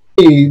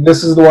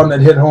 this is the one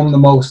that hit home the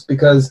most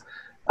because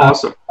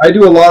awesome. I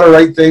do a lot of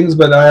right things,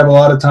 but I have a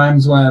lot of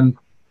times when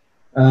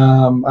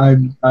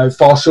I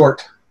fall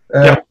short.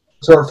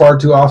 Short far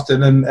too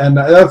often. And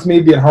that's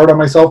me being hard on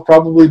myself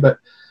probably, but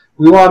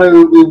we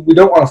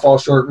don't want to fall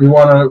short. We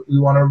want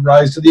to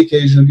rise to the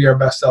occasion and be our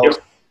best selves.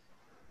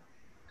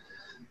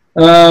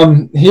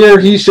 Here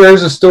he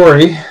shares a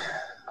story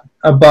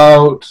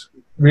about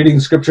reading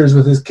scriptures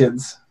with his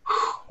kids.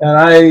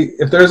 And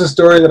if there's a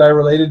story that I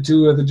related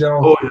to with the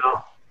general,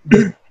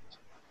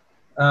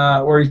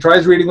 where he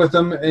tries reading with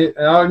them,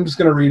 I'm just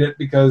going to read it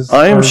because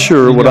I am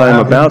sure what I am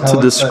about to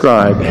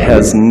describe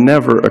has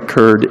never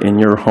occurred in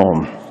your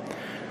home,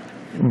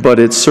 but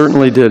it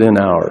certainly did in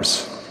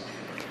ours.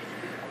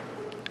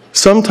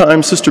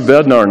 Sometimes Sister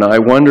Bednar and I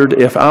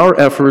wondered if our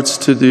efforts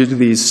to do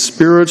these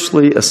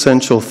spiritually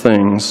essential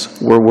things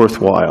were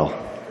worthwhile.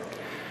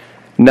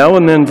 Now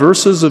and then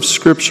verses of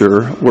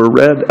Scripture were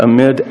read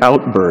amid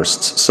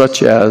outbursts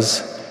such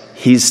as,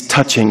 "He's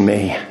touching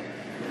me."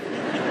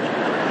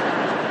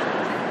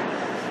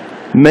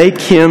 "Make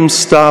him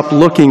stop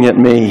looking at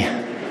me."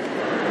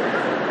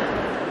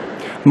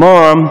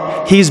 "Mom,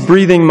 he's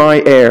breathing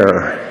my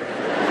air."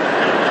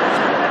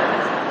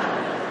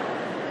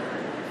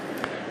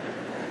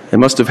 It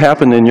must have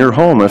happened in your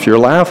home if you're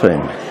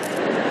laughing.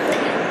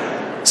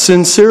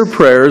 Sincere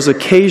prayers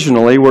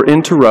occasionally were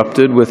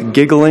interrupted with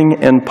giggling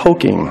and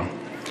poking.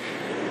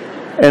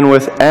 And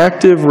with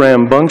active,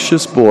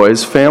 rambunctious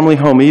boys, family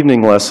home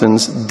evening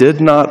lessons did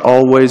not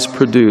always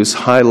produce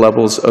high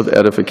levels of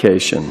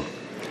edification.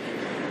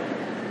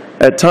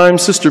 At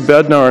times, Sister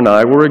Bednar and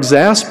I were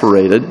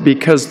exasperated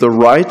because the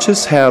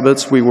righteous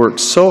habits we worked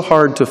so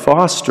hard to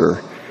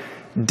foster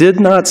did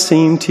not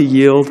seem to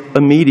yield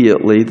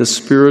immediately the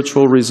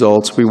spiritual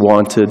results we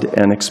wanted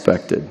and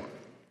expected.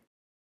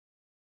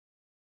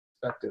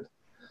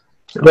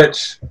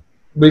 Which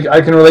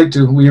I can relate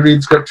to. We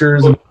read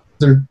scriptures and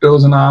they're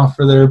dozing off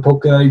or they're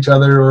poking at each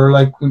other or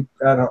like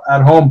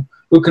at home.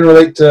 Who can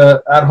relate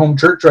to at-home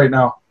church right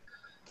now?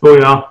 Oh,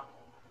 yeah.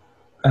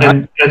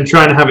 And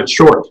trying to have it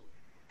short.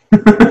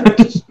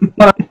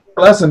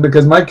 Lesson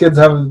because my kids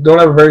don't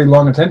have a very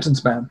long attention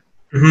span.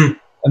 Mm-hmm.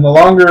 And the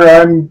longer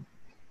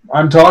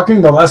I'm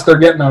talking, the less they're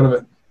getting out of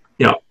it.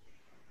 Yeah.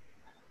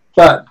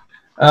 But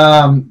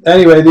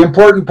anyway, the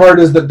important part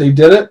is that they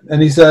did it.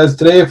 And he says,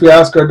 today, if we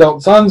ask our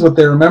adult sons what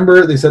they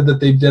remember, they said that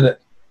they did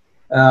it.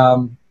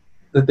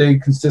 That they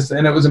consistent,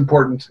 and it was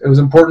important. It was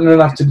important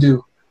enough to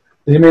do.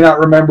 They may not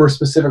remember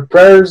specific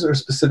prayers or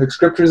specific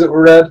scriptures that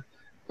were read,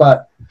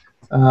 but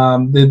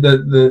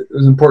it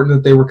was important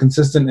that they were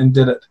consistent and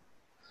did it.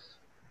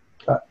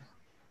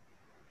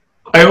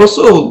 I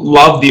also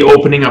love the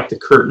opening up the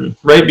curtain,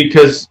 right?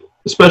 Because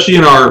especially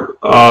in our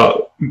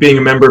being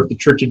a member of the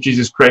Church of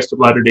Jesus Christ of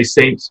Latter-day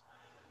Saints,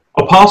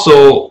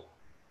 apostle,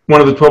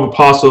 one of the 12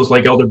 apostles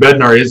like Elder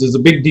Bednar is a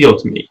big deal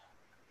to me.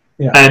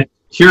 Yeah. And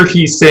here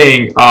he's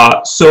saying,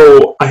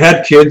 so I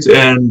had kids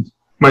and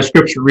my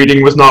scripture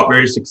reading was not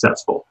very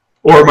successful,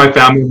 or my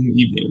family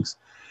evenings.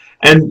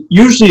 And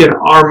usually in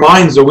our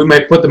minds, though, we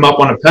might put them up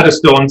on a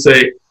pedestal and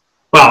say,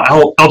 well,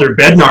 Elder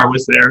Bednar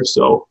was there,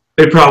 so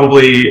they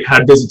probably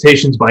had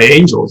visitations by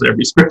angels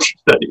every scripture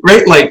study,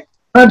 right? Like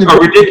a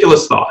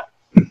ridiculous thought.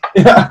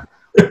 Yeah.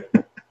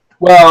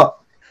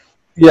 Well,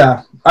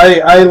 yeah,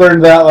 I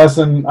learned that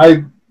lesson.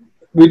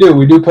 We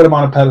do put them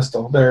on a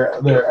pedestal.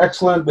 They're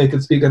excellent. They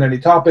can speak on any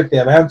topic. They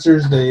have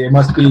answers. They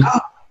must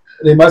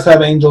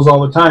have angels all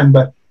the time.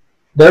 But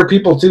they're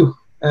people too.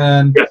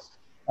 And yes.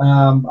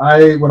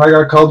 when I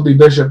got called to be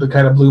bishop, it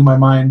kind of blew my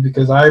mind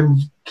because I'm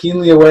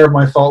keenly aware of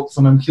my faults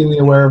and I'm keenly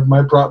aware of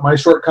my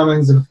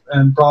shortcomings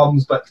and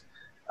problems. But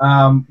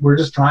we're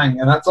just trying,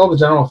 and that's all the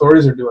general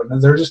authorities are doing.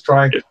 Is they're just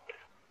trying,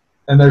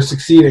 and they're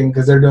succeeding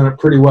because they're doing it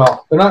pretty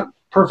well. They're not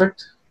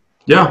perfect.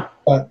 Yeah.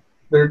 But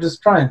they're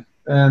just trying.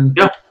 And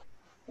yeah.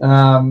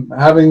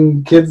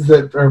 Having kids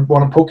that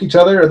want to poke each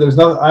other. There's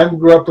nothing. I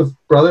grew up with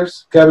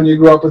brothers. Kevin, you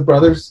grew up with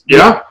brothers.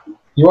 Yeah.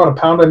 You want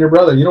to pound on your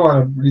brother. You don't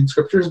want to read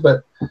scriptures,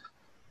 but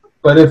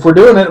if we're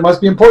doing it, it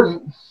must be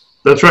important.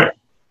 That's right.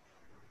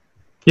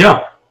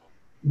 Yeah.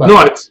 But,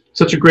 no, it's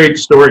such a great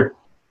story.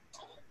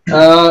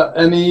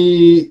 And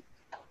he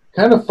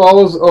kind of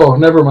follows. Oh,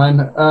 never mind.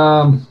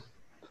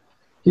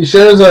 He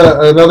shares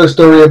another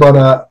story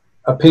about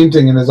a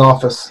painting in his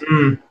office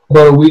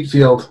about a wheat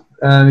field,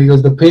 and he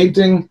goes, "The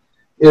painting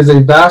is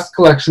a vast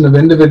collection of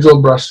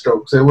individual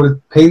brushstrokes. It was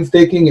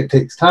painstaking. It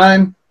takes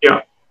time.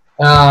 Yeah.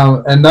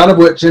 And none of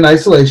which, in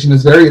isolation,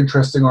 is very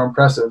interesting or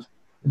impressive.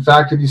 In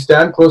fact, if you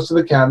stand close to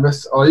the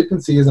canvas, all you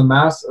can see is a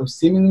mass of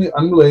seemingly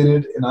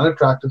unrelated and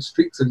unattractive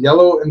streaks of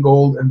yellow and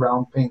gold and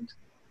brown paint.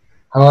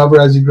 However,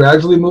 as you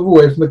gradually move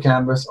away from the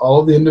canvas, all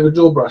of the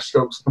individual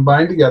brushstrokes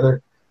combine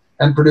together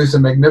and produce a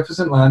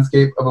magnificent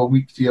landscape of a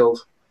wheat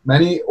field.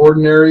 Many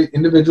ordinary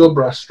individual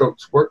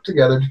brushstrokes work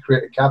together to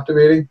create a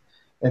captivating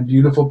and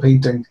beautiful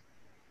painting."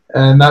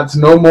 And that's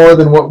no more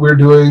than what we're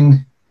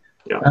doing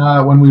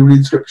when we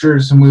read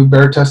scriptures and we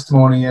bear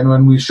testimony and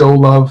when we show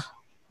love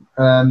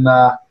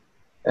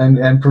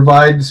and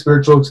provide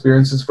spiritual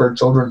experiences for our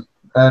children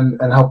and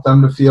help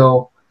them to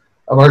feel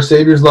of our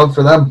Savior's love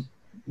for them.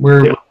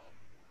 We're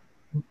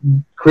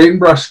creating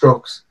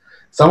brushstrokes.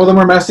 Some of them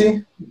are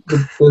messy, but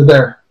they're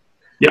there.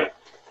 Yeah.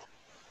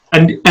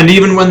 And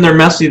even when they're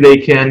messy, they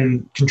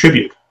can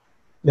contribute.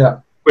 Yeah.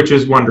 Which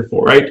is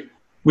wonderful, right?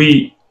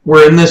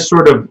 We're in this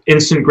sort of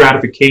instant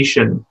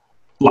gratification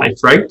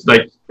life, right?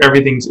 Like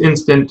everything's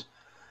instant.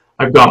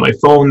 I've got my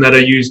phone that I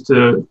use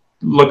to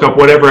look up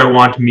whatever I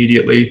want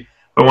immediately. If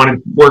I want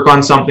to work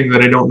on something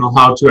that I don't know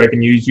how to, I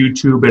can use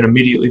YouTube and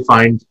immediately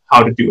find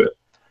how to do it.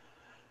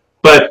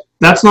 But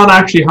that's not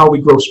actually how we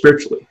grow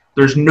spiritually.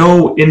 There's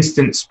no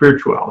instant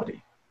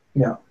spirituality.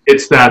 Yeah.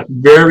 It's that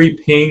very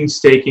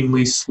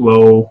painstakingly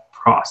slow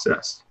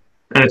process.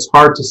 And it's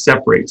hard to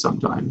separate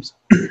sometimes.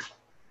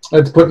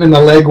 It's putting in the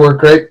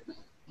legwork, right?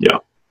 Yeah.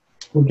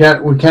 We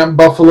can't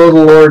buffalo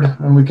the Lord,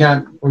 and we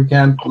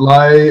can't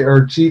lie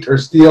or cheat or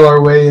steal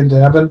our way into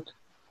heaven,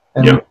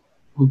 and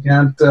we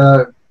can't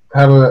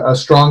have a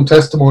strong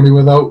testimony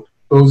without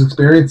those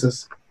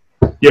experiences.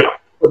 Yeah.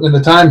 Putting in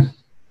the time.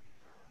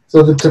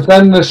 So to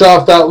finish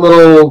off that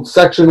little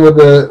section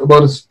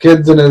about his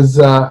kids and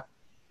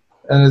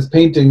his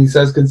painting, he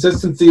says,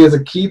 "Consistency is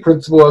a key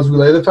principle as we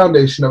lay the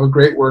foundation of a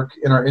great work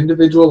in our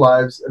individual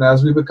lives and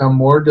as we become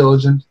more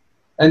diligent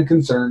and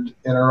concerned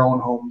in our own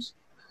homes."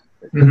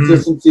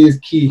 Consistency is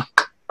key.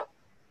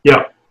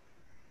 Yeah.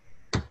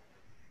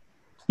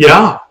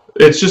 Yeah,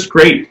 it's just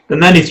great.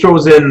 And then he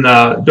throws in,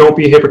 don't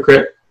be a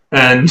hypocrite,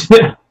 and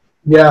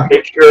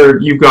make sure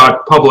you've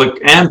got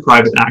public and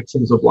private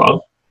actions of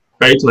love,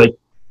 right? Like,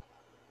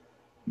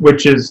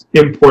 which is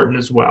important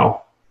as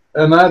well.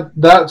 And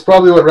that's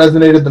probably what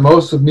resonated the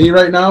most with me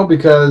right now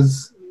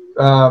because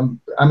I'm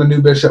a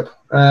new bishop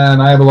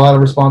and I have a lot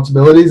of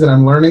responsibilities and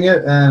I'm learning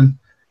it. And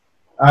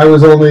I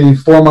was only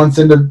 4 months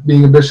into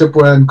being a bishop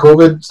when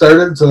COVID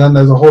started, so then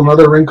there's a whole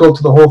other wrinkle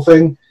to the whole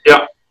thing.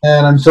 Yeah.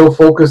 And I'm so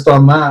focused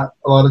on that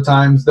a lot of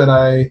times that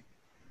I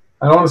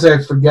don't want to say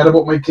I forget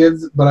about my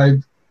kids, but I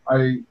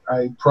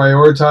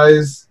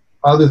prioritize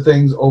other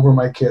things over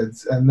my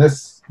kids. And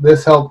this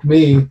helped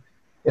me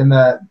in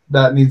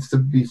that needs to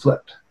be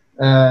flipped.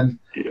 And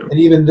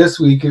even this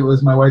week, it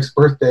was my wife's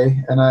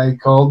birthday, and I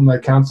called and I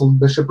counseled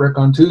Bishop Rick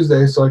on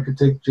Tuesday so I could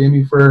take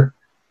Jamie for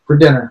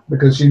dinner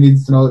because she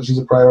needs to know that she's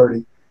a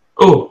priority.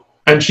 Oh,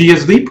 and she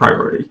is the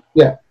priority.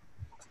 Yeah.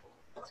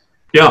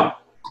 Yeah.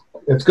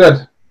 It's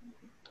good.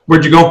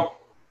 Where'd you go?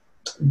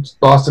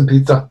 Boston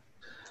Pizza.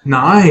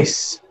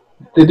 Nice.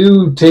 They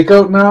do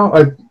takeout now.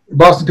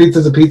 Boston Pizza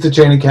is a pizza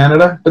chain in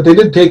Canada, but they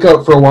did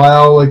takeout for a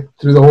while, like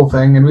through the whole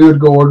thing, and we would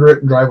go order it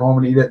and drive home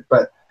and eat it.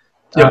 But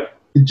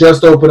it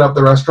just opened up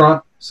the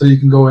restaurant, so you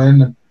can go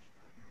in and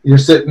you're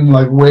sitting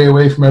like way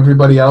away from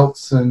everybody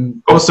else.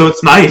 And so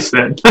it's nice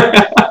then.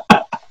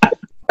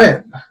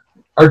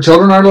 Our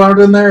children aren't allowed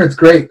in there. It's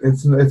great.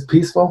 It's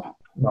peaceful.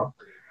 No,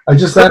 I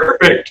just said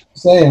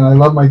saying I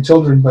love my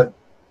children, but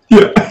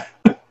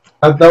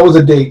That was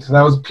a date.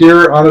 That was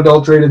pure,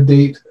 unadulterated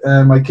date.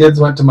 And my kids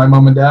went to my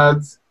mom and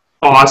dad's.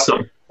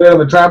 Awesome. They on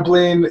the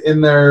trampoline,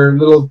 in their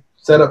little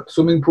set-up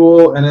swimming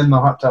pool, and in the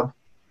hot tub.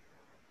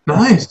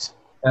 Nice.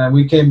 And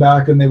we came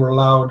back, and they were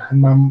loud.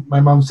 And my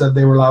mom said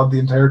they were loud the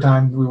entire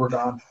time we were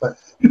gone. But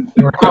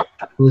they were happy.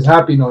 It was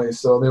happy noise,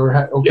 so they were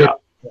okay.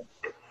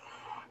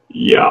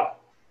 Yeah.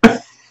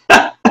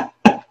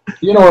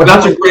 You know,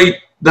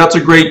 that's a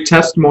great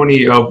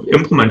testimony of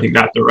implementing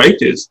that. The right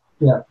is.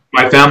 Yeah.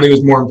 My family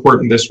was more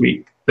important this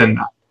week than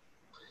that.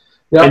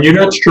 Yeah. And you're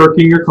not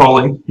shirking your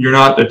calling. You're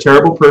not a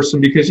terrible person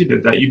because you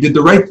did that. You did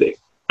the right thing,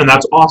 and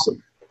that's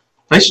awesome.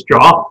 Nice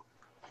job.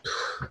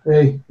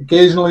 Hey,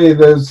 occasionally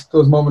those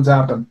moments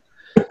happen.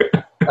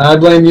 I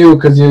blame you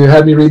because you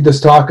had me read this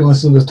talk and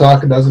listen to this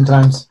talk a dozen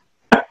times.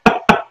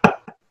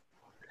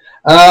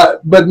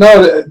 But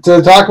no,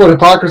 to talk about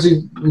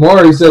hypocrisy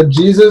more, he said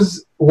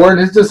Jesus warned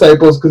his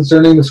disciples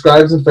concerning the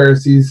scribes and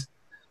Pharisees.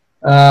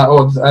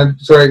 I'm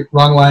sorry,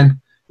 wrong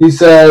line. He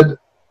said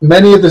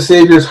many of the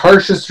Savior's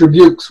harshest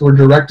rebukes were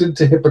directed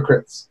to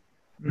hypocrites.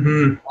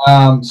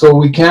 Mm-hmm. So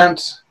we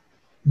can't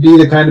be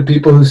the kind of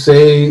people who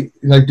say,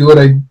 like, do what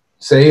I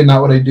say and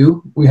not what I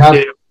do. We have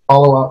to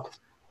follow up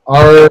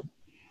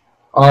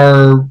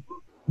our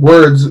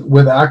words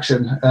with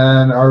action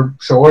and our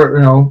show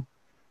it,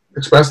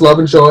 express love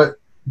and show it,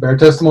 bear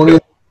testimony,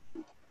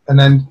 and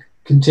then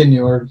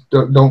continue or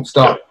don't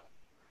stop.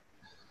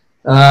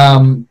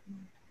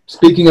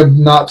 Speaking of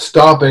not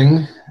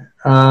stopping,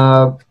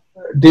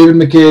 David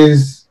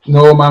McKay's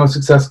No Amount of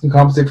Success Can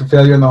Compensate for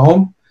Failure in the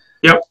Home.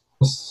 Yep.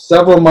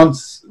 Several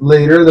months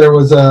later, there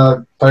was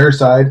a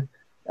fireside,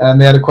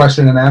 and they had a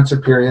question and answer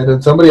period,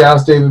 and somebody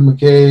asked David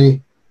McKay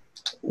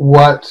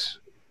what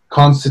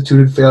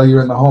constituted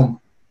failure in the home.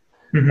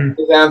 Mm-hmm.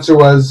 His answer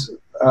was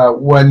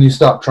when you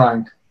stop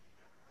trying.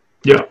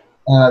 Yeah.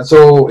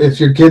 So if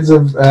your kids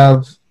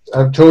have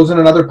chosen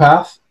another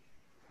path,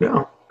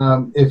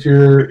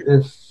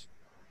 if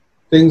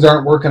things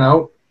aren't working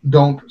out,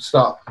 don't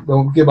stop.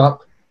 Don't give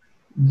up.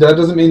 That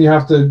doesn't mean you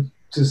have to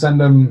send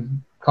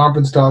them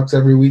conference talks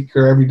every week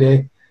or every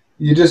day.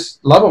 You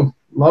just love them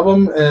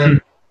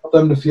and help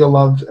them to feel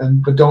loved,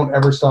 but don't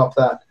ever stop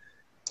that.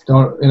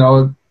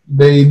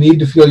 They need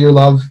to feel your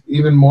love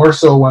even more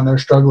so when they're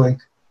struggling.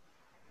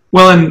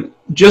 Well, and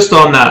just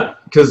on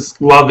that, because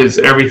love is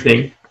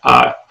everything.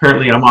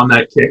 Apparently I'm on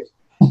that kick.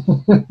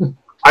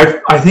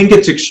 I think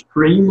it's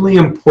extremely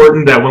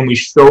important that when we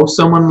show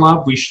someone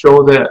love, we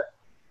show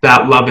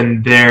that love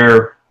in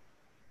their,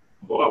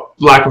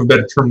 lack of a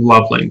better term,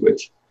 love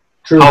language.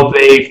 True. How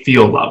they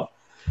feel love.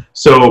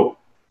 So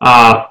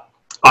I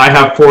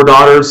have 4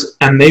 daughters,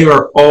 and they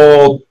are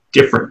all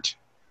different.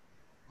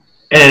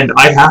 And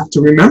I have to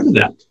remember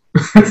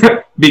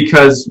that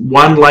because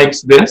one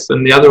likes this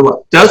and the other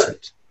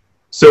doesn't.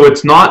 So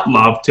it's not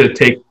love to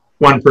take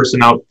one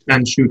person out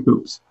and shoot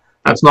hoops.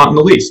 That's not in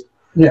the least.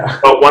 Yeah.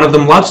 But one of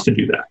them loves to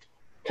do that.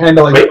 Kind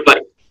of like.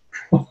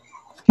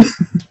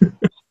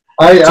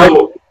 Right?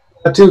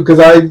 I too, because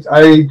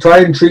I try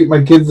and treat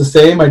my kids the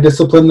same. I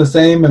discipline the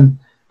same, and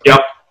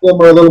yep. Some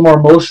are a little more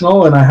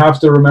emotional, and I have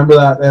to remember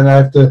that, and I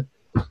have to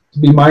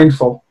be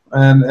mindful.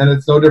 And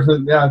it's no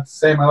different. Yeah, it's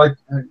the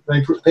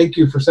same. Thank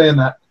you for saying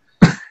that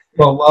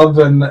about love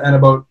and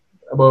about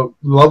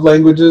love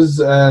languages,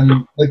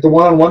 and like the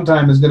one-on-one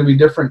time is going to be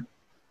different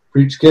for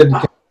each kid.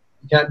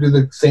 You can't do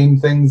the same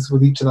things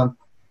with each of them.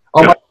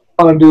 All I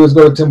want to do is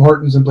go to Tim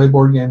Hortons and play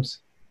board games.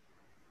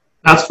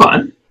 That's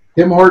fun.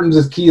 Tim Hortons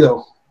is key,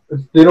 though.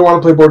 They don't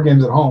want to play board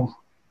games at home.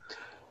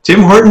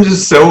 Tim Hortons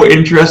is so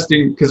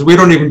interesting because we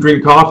don't even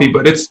drink coffee,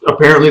 but it's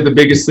apparently the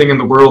biggest thing in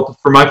the world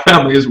for my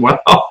family as well.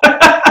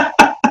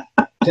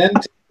 10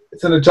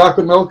 tickets and a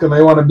chocolate milk, and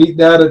they want to beat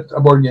Dad at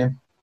a board game.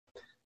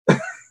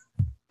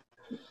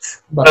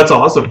 That's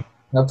awesome.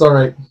 That's all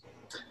right.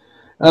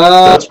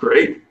 That's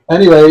great.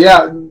 Anyway,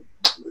 yeah,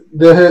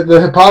 the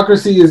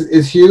hypocrisy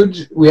is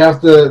huge. We have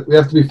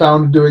to be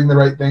found doing the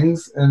right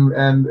things,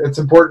 and it's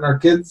important. Our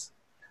kids.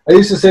 I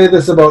used to say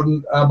this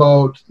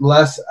about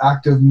less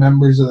active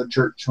members of the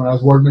church when I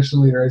was ward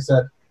mission leader. I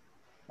said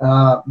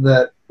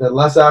that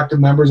less active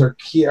members are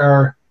key.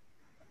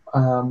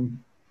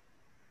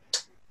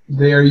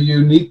 They are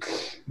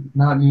unique,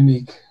 not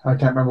unique. I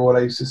can't remember what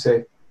I used to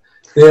say.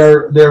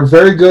 They're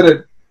very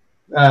good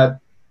at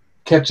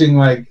catching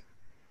like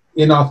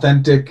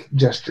inauthentic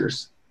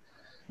gestures.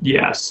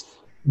 Yes.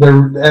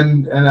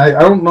 And I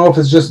don't know if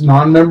it's just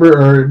non-member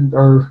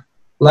or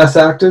less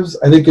actives.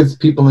 I think it's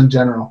people in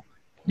general.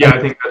 Yeah,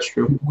 I think that's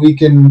true. We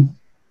can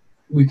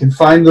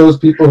find those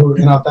people who are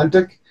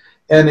inauthentic,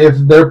 and if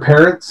their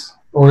parents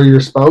or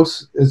your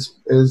spouse is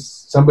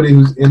somebody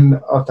who's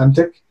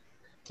inauthentic,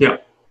 yeah,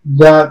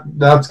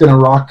 that's gonna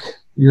rock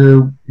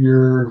your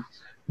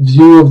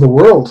view of the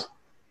world,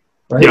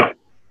 right? Yeah.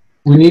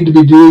 We need to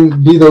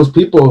be those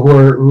people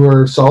who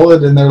are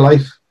solid in their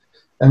life,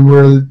 and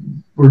we're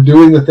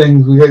doing the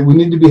things we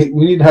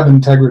need to have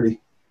integrity.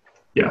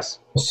 Yes.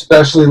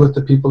 Especially with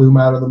the people who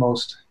matter the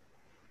most.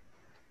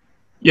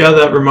 Yeah,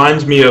 that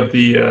reminds me of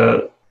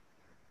the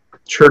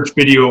church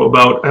video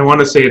about, I want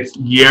to say it's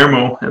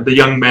Guillermo, the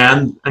young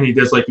man, and he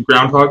does like the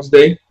Groundhog's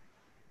Day,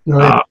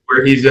 Right.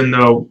 where he's in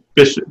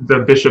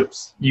the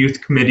bishop's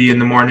youth committee in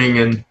the morning,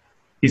 and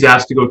he's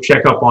asked to go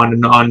check up on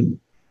an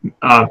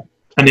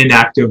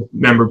inactive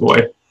member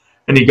boy,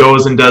 and he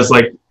goes and does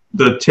like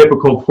the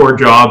typical poor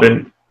job,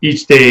 and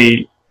each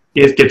day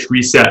it gets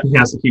reset, and he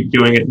has to keep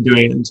doing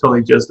it until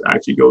he just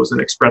actually goes and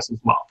expresses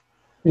love.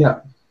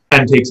 Yeah.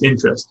 And takes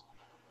interest.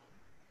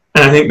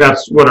 And I think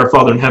that's what our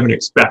Father in Heaven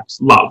expects,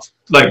 love.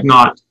 Like,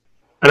 not,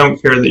 I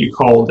don't care that you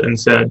called and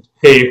said,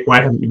 hey,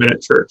 why haven't you been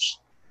at church?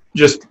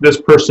 Just, this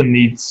person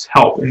needs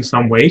help in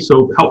some way,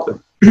 so help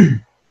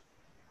them.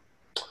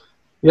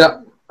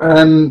 Yeah.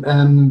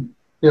 And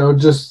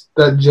just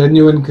that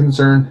genuine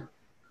concern.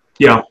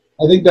 Yeah.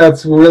 I think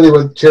that's really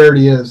what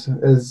charity is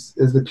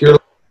the pure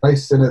love of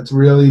Christ, and it's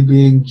really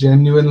being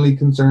genuinely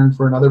concerned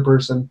for another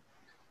person.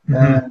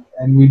 Mm-hmm.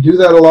 And we do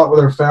that a lot with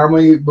our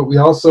family, but we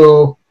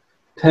also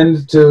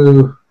tend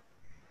to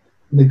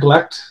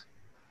neglect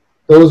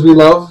those we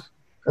love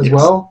as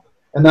well.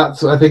 And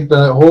that's, I think,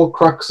 the whole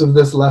crux of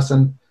this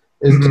lesson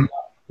is to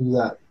do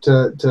that,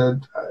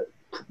 to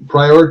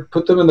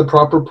put them in the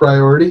proper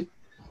priority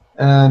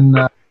and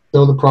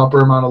show the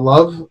proper amount of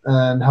love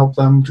and help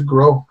them to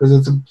grow, because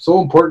it's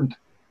so important.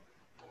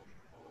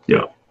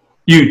 Yeah,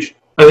 huge.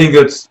 I think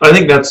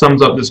that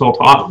sums up this whole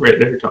talk right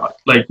there, Todd.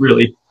 Like,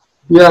 really.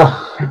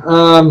 Yeah.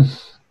 I'm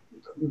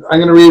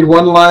going to read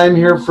one line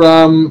here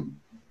from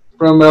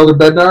Elder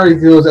Bednar. He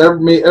goes,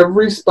 may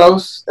every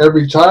spouse,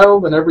 every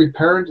child, and every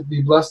parent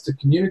be blessed to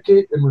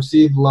communicate and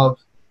receive love,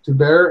 to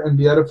bear and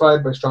be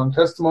edified by strong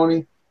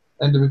testimony,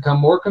 and to become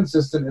more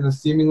consistent in the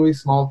seemingly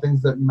small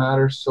things that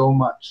matter so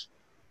much.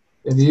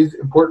 In these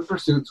important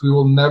pursuits, we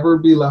will never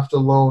be left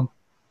alone.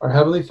 Our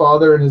Heavenly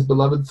Father and His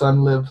beloved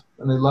Son live,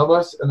 and they love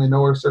us, and they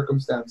know our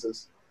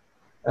circumstances.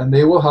 And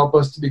they will help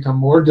us to become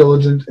more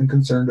diligent and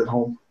concerned at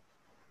home.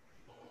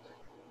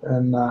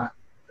 And a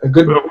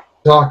good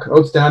talk,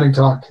 outstanding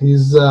talk.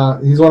 He's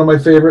one of my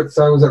favorites.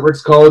 I was at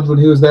Rick's College when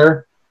he was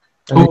there.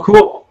 Oh,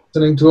 cool.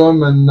 Listening to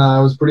him, and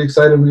I was pretty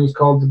excited when he was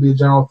called to be a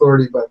general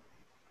authority.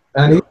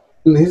 And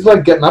he's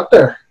like getting up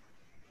there.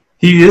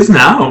 He is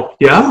now,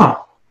 yeah.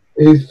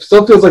 He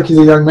still feels like he's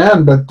a young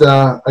man, but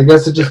I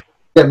guess it's just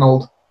getting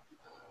old.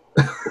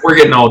 We're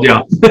getting old,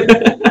 yeah.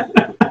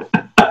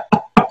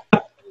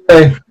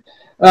 Okay.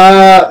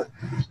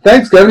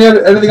 Thanks, Kevin. You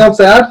have anything else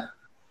to add?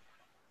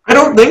 I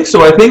don't think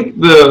so. I think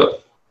the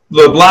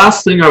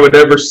last thing I would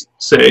ever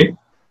say,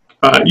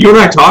 you and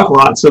I talk a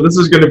lot, so this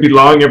is going to be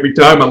long every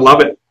time. I love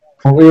it.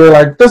 We were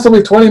like, this will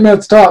be 20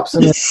 minutes tops.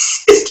 And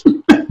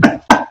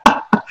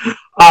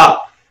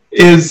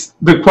is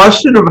the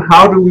question of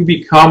how do we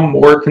become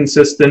more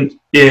consistent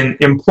in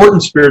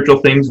important spiritual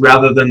things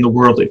rather than the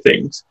worldly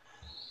things.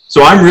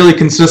 So I'm really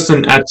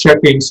consistent at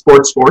checking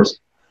sports scores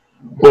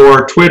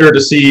or Twitter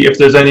to see if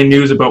there's any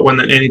news about when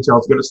the NHL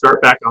is going to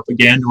start back up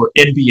again, or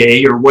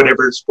NBA or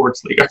whatever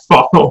sports league I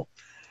follow.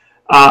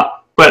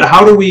 But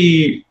how do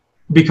we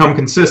become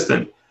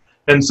consistent?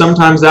 And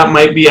sometimes that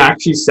might be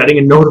actually setting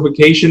a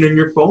notification in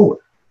your phone.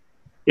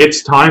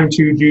 It's time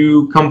to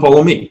do Come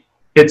Follow Me.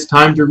 It's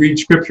time to read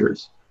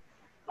scriptures.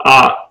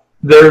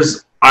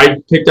 I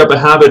picked up a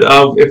habit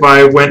of, if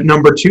I went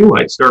number 2,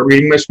 I'd start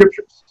reading my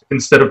scriptures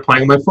instead of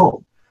playing my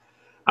phone.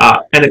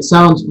 And it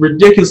sounds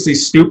ridiculously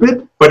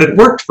stupid, but it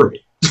worked for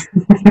me.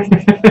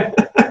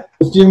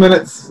 A few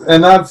minutes,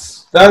 and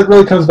that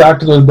really comes back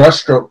to those brush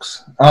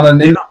strokes on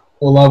an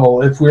individual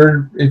level. If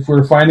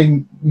we're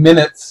finding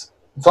minutes,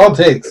 it's all it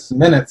takes,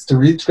 minutes to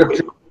read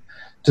scripture,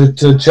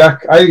 to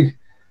check.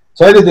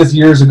 So I did this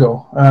years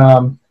ago.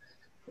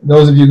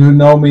 Those of you who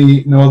know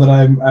me know that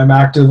I'm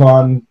active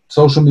on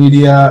social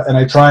media, and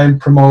I try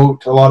and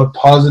promote a lot of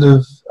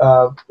positive,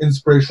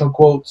 inspirational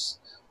quotes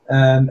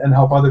and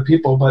help other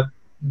people. But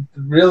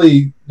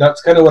really,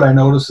 that's kind of what I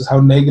noticed, is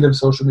how negative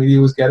social media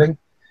was getting.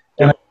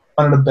 And I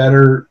wanted a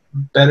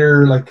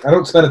better, like, I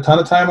don't spend a ton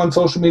of time on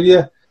social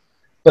media,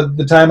 but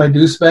the time I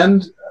do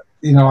spend,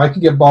 I can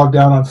get bogged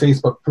down on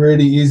Facebook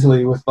pretty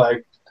easily with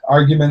like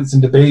arguments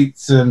and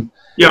debates and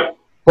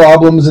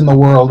problems in the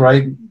world,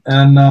 right?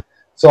 And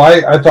so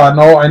I thought,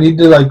 no, I need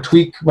to like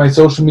tweak my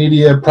social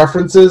media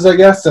preferences, I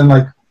guess, and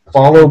like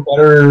follow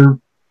better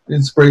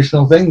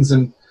inspirational things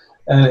and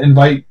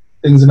invite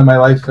things into my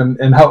life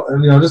and help,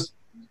 just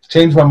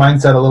change my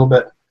mindset a little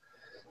bit.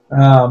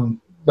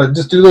 But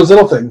just do those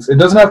little things. It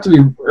doesn't have to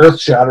be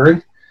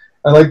earth-shattering.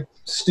 I like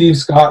Steve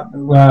Scott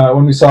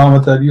when we saw him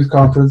at that youth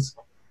conference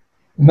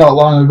not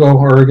long ago,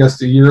 or I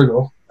guess a year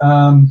ago.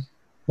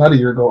 Not a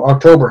year ago,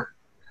 October.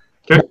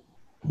 Okay.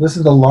 This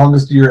is the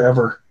longest year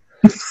ever.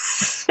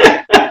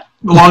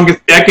 The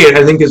longest decade,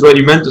 I think, is what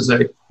you meant to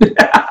say.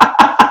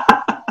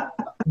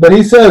 But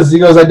he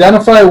goes,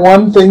 identify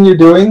one thing you're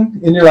doing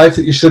in your life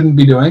that you shouldn't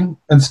be doing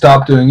and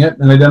stop doing it,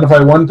 and identify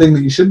one thing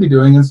that you should be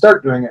doing and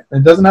start doing it.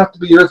 It doesn't have to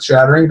be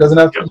earth-shattering. It doesn't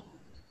have to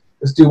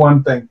just do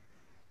one thing.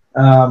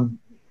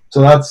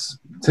 So that's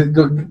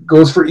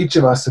goes for each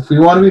of us. If we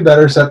want to be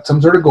better, set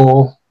some sort of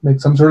goal, make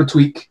some sort of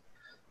tweak,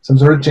 some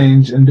sort of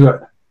change, and do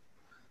it.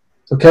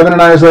 So Kevin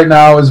and I's right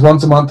now is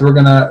once a month we're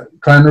going to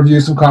try and review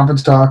some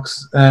conference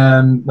talks.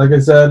 And like I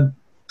said,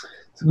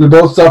 we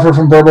both suffer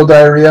from verbal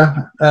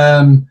diarrhea.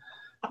 And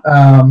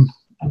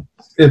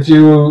if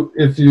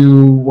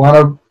you want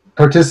to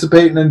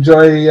participate and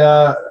enjoy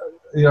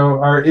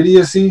our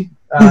idiocy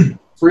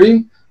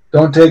free,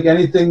 don't take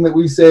anything that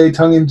we say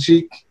tongue in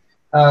cheek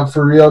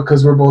for real,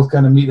 because we're both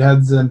kind of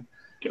meatheads, and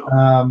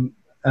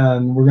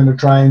we're going to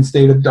try and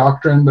state a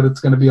doctrine, but it's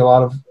going to be a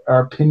lot of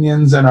our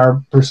opinions and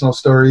our personal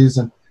stories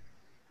and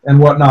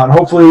whatnot.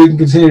 Hopefully we can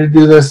continue to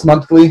do this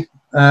monthly,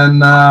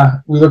 and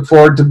we look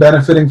forward to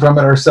benefiting from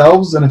it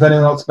ourselves, and if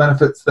anyone else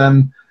benefits,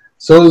 then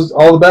so is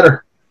all the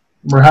better.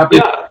 We're happy.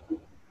 Yeah.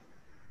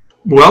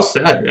 Well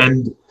said.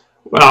 And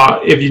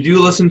if you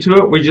do listen to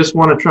it, we just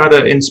want to try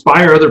to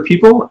inspire other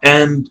people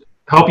and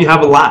help you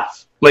have a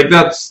laugh. Like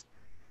and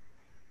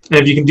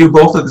if you can do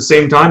both at the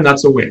same time,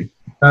 that's a win.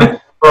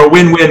 Or a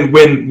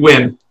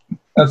win-win-win-win.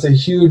 That's a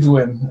huge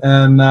win.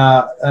 And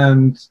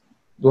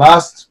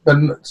last, but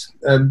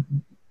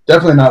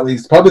definitely not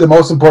least, probably the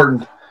most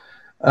important.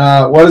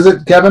 What is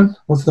it, Kevin?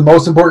 What's the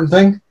most important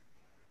thing?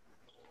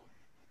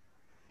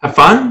 Have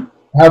fun?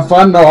 Have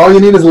fun? No, all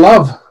you need is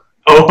love.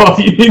 Oh, all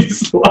you need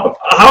is love.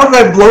 How did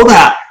I blow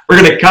that?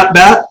 We're going to cut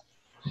that?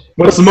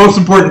 What's the most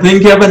important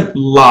thing, Kevin?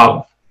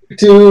 Love.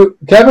 To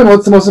Kevin,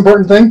 what's the most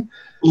important thing?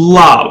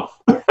 Love.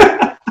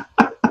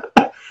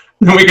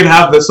 Then we can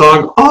have the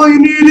song, all you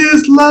need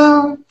is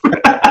love.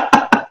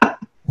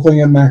 Thing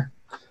in there.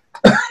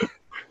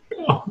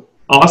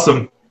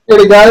 Awesome.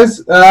 Hey guys,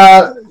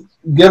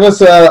 give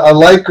us a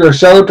like or a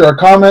shout or a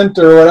comment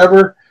or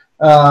whatever.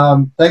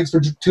 Thanks for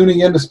tuning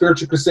in to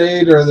Spiritual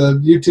Crusade or the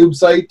YouTube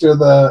site or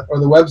the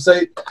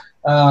website.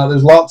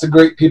 There's lots of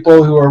great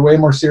people who are way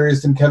more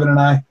serious than Kevin and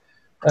I,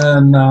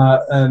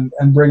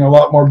 and bring a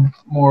lot more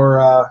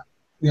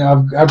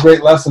have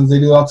great lessons. They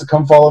do lots of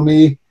Come Follow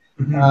Me.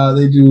 Mm-hmm.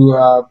 They do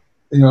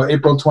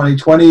April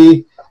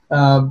 2020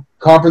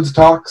 conference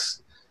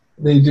talks.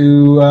 They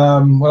do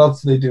what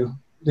else do they do?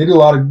 They do a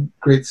lot of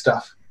great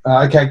stuff.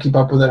 I can't keep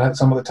up with it at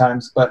some of the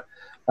times, but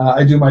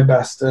I do my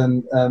best,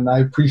 and I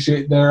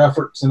appreciate their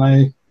efforts, and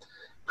I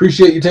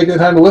appreciate you taking the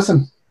time to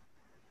listen.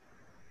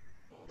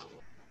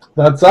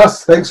 That's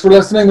us. Thanks for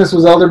listening. This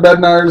was Elder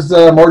Bednar's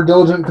More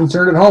Diligent,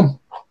 Concerned at Home.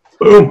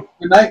 Boom.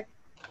 Good night.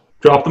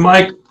 Drop the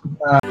mic.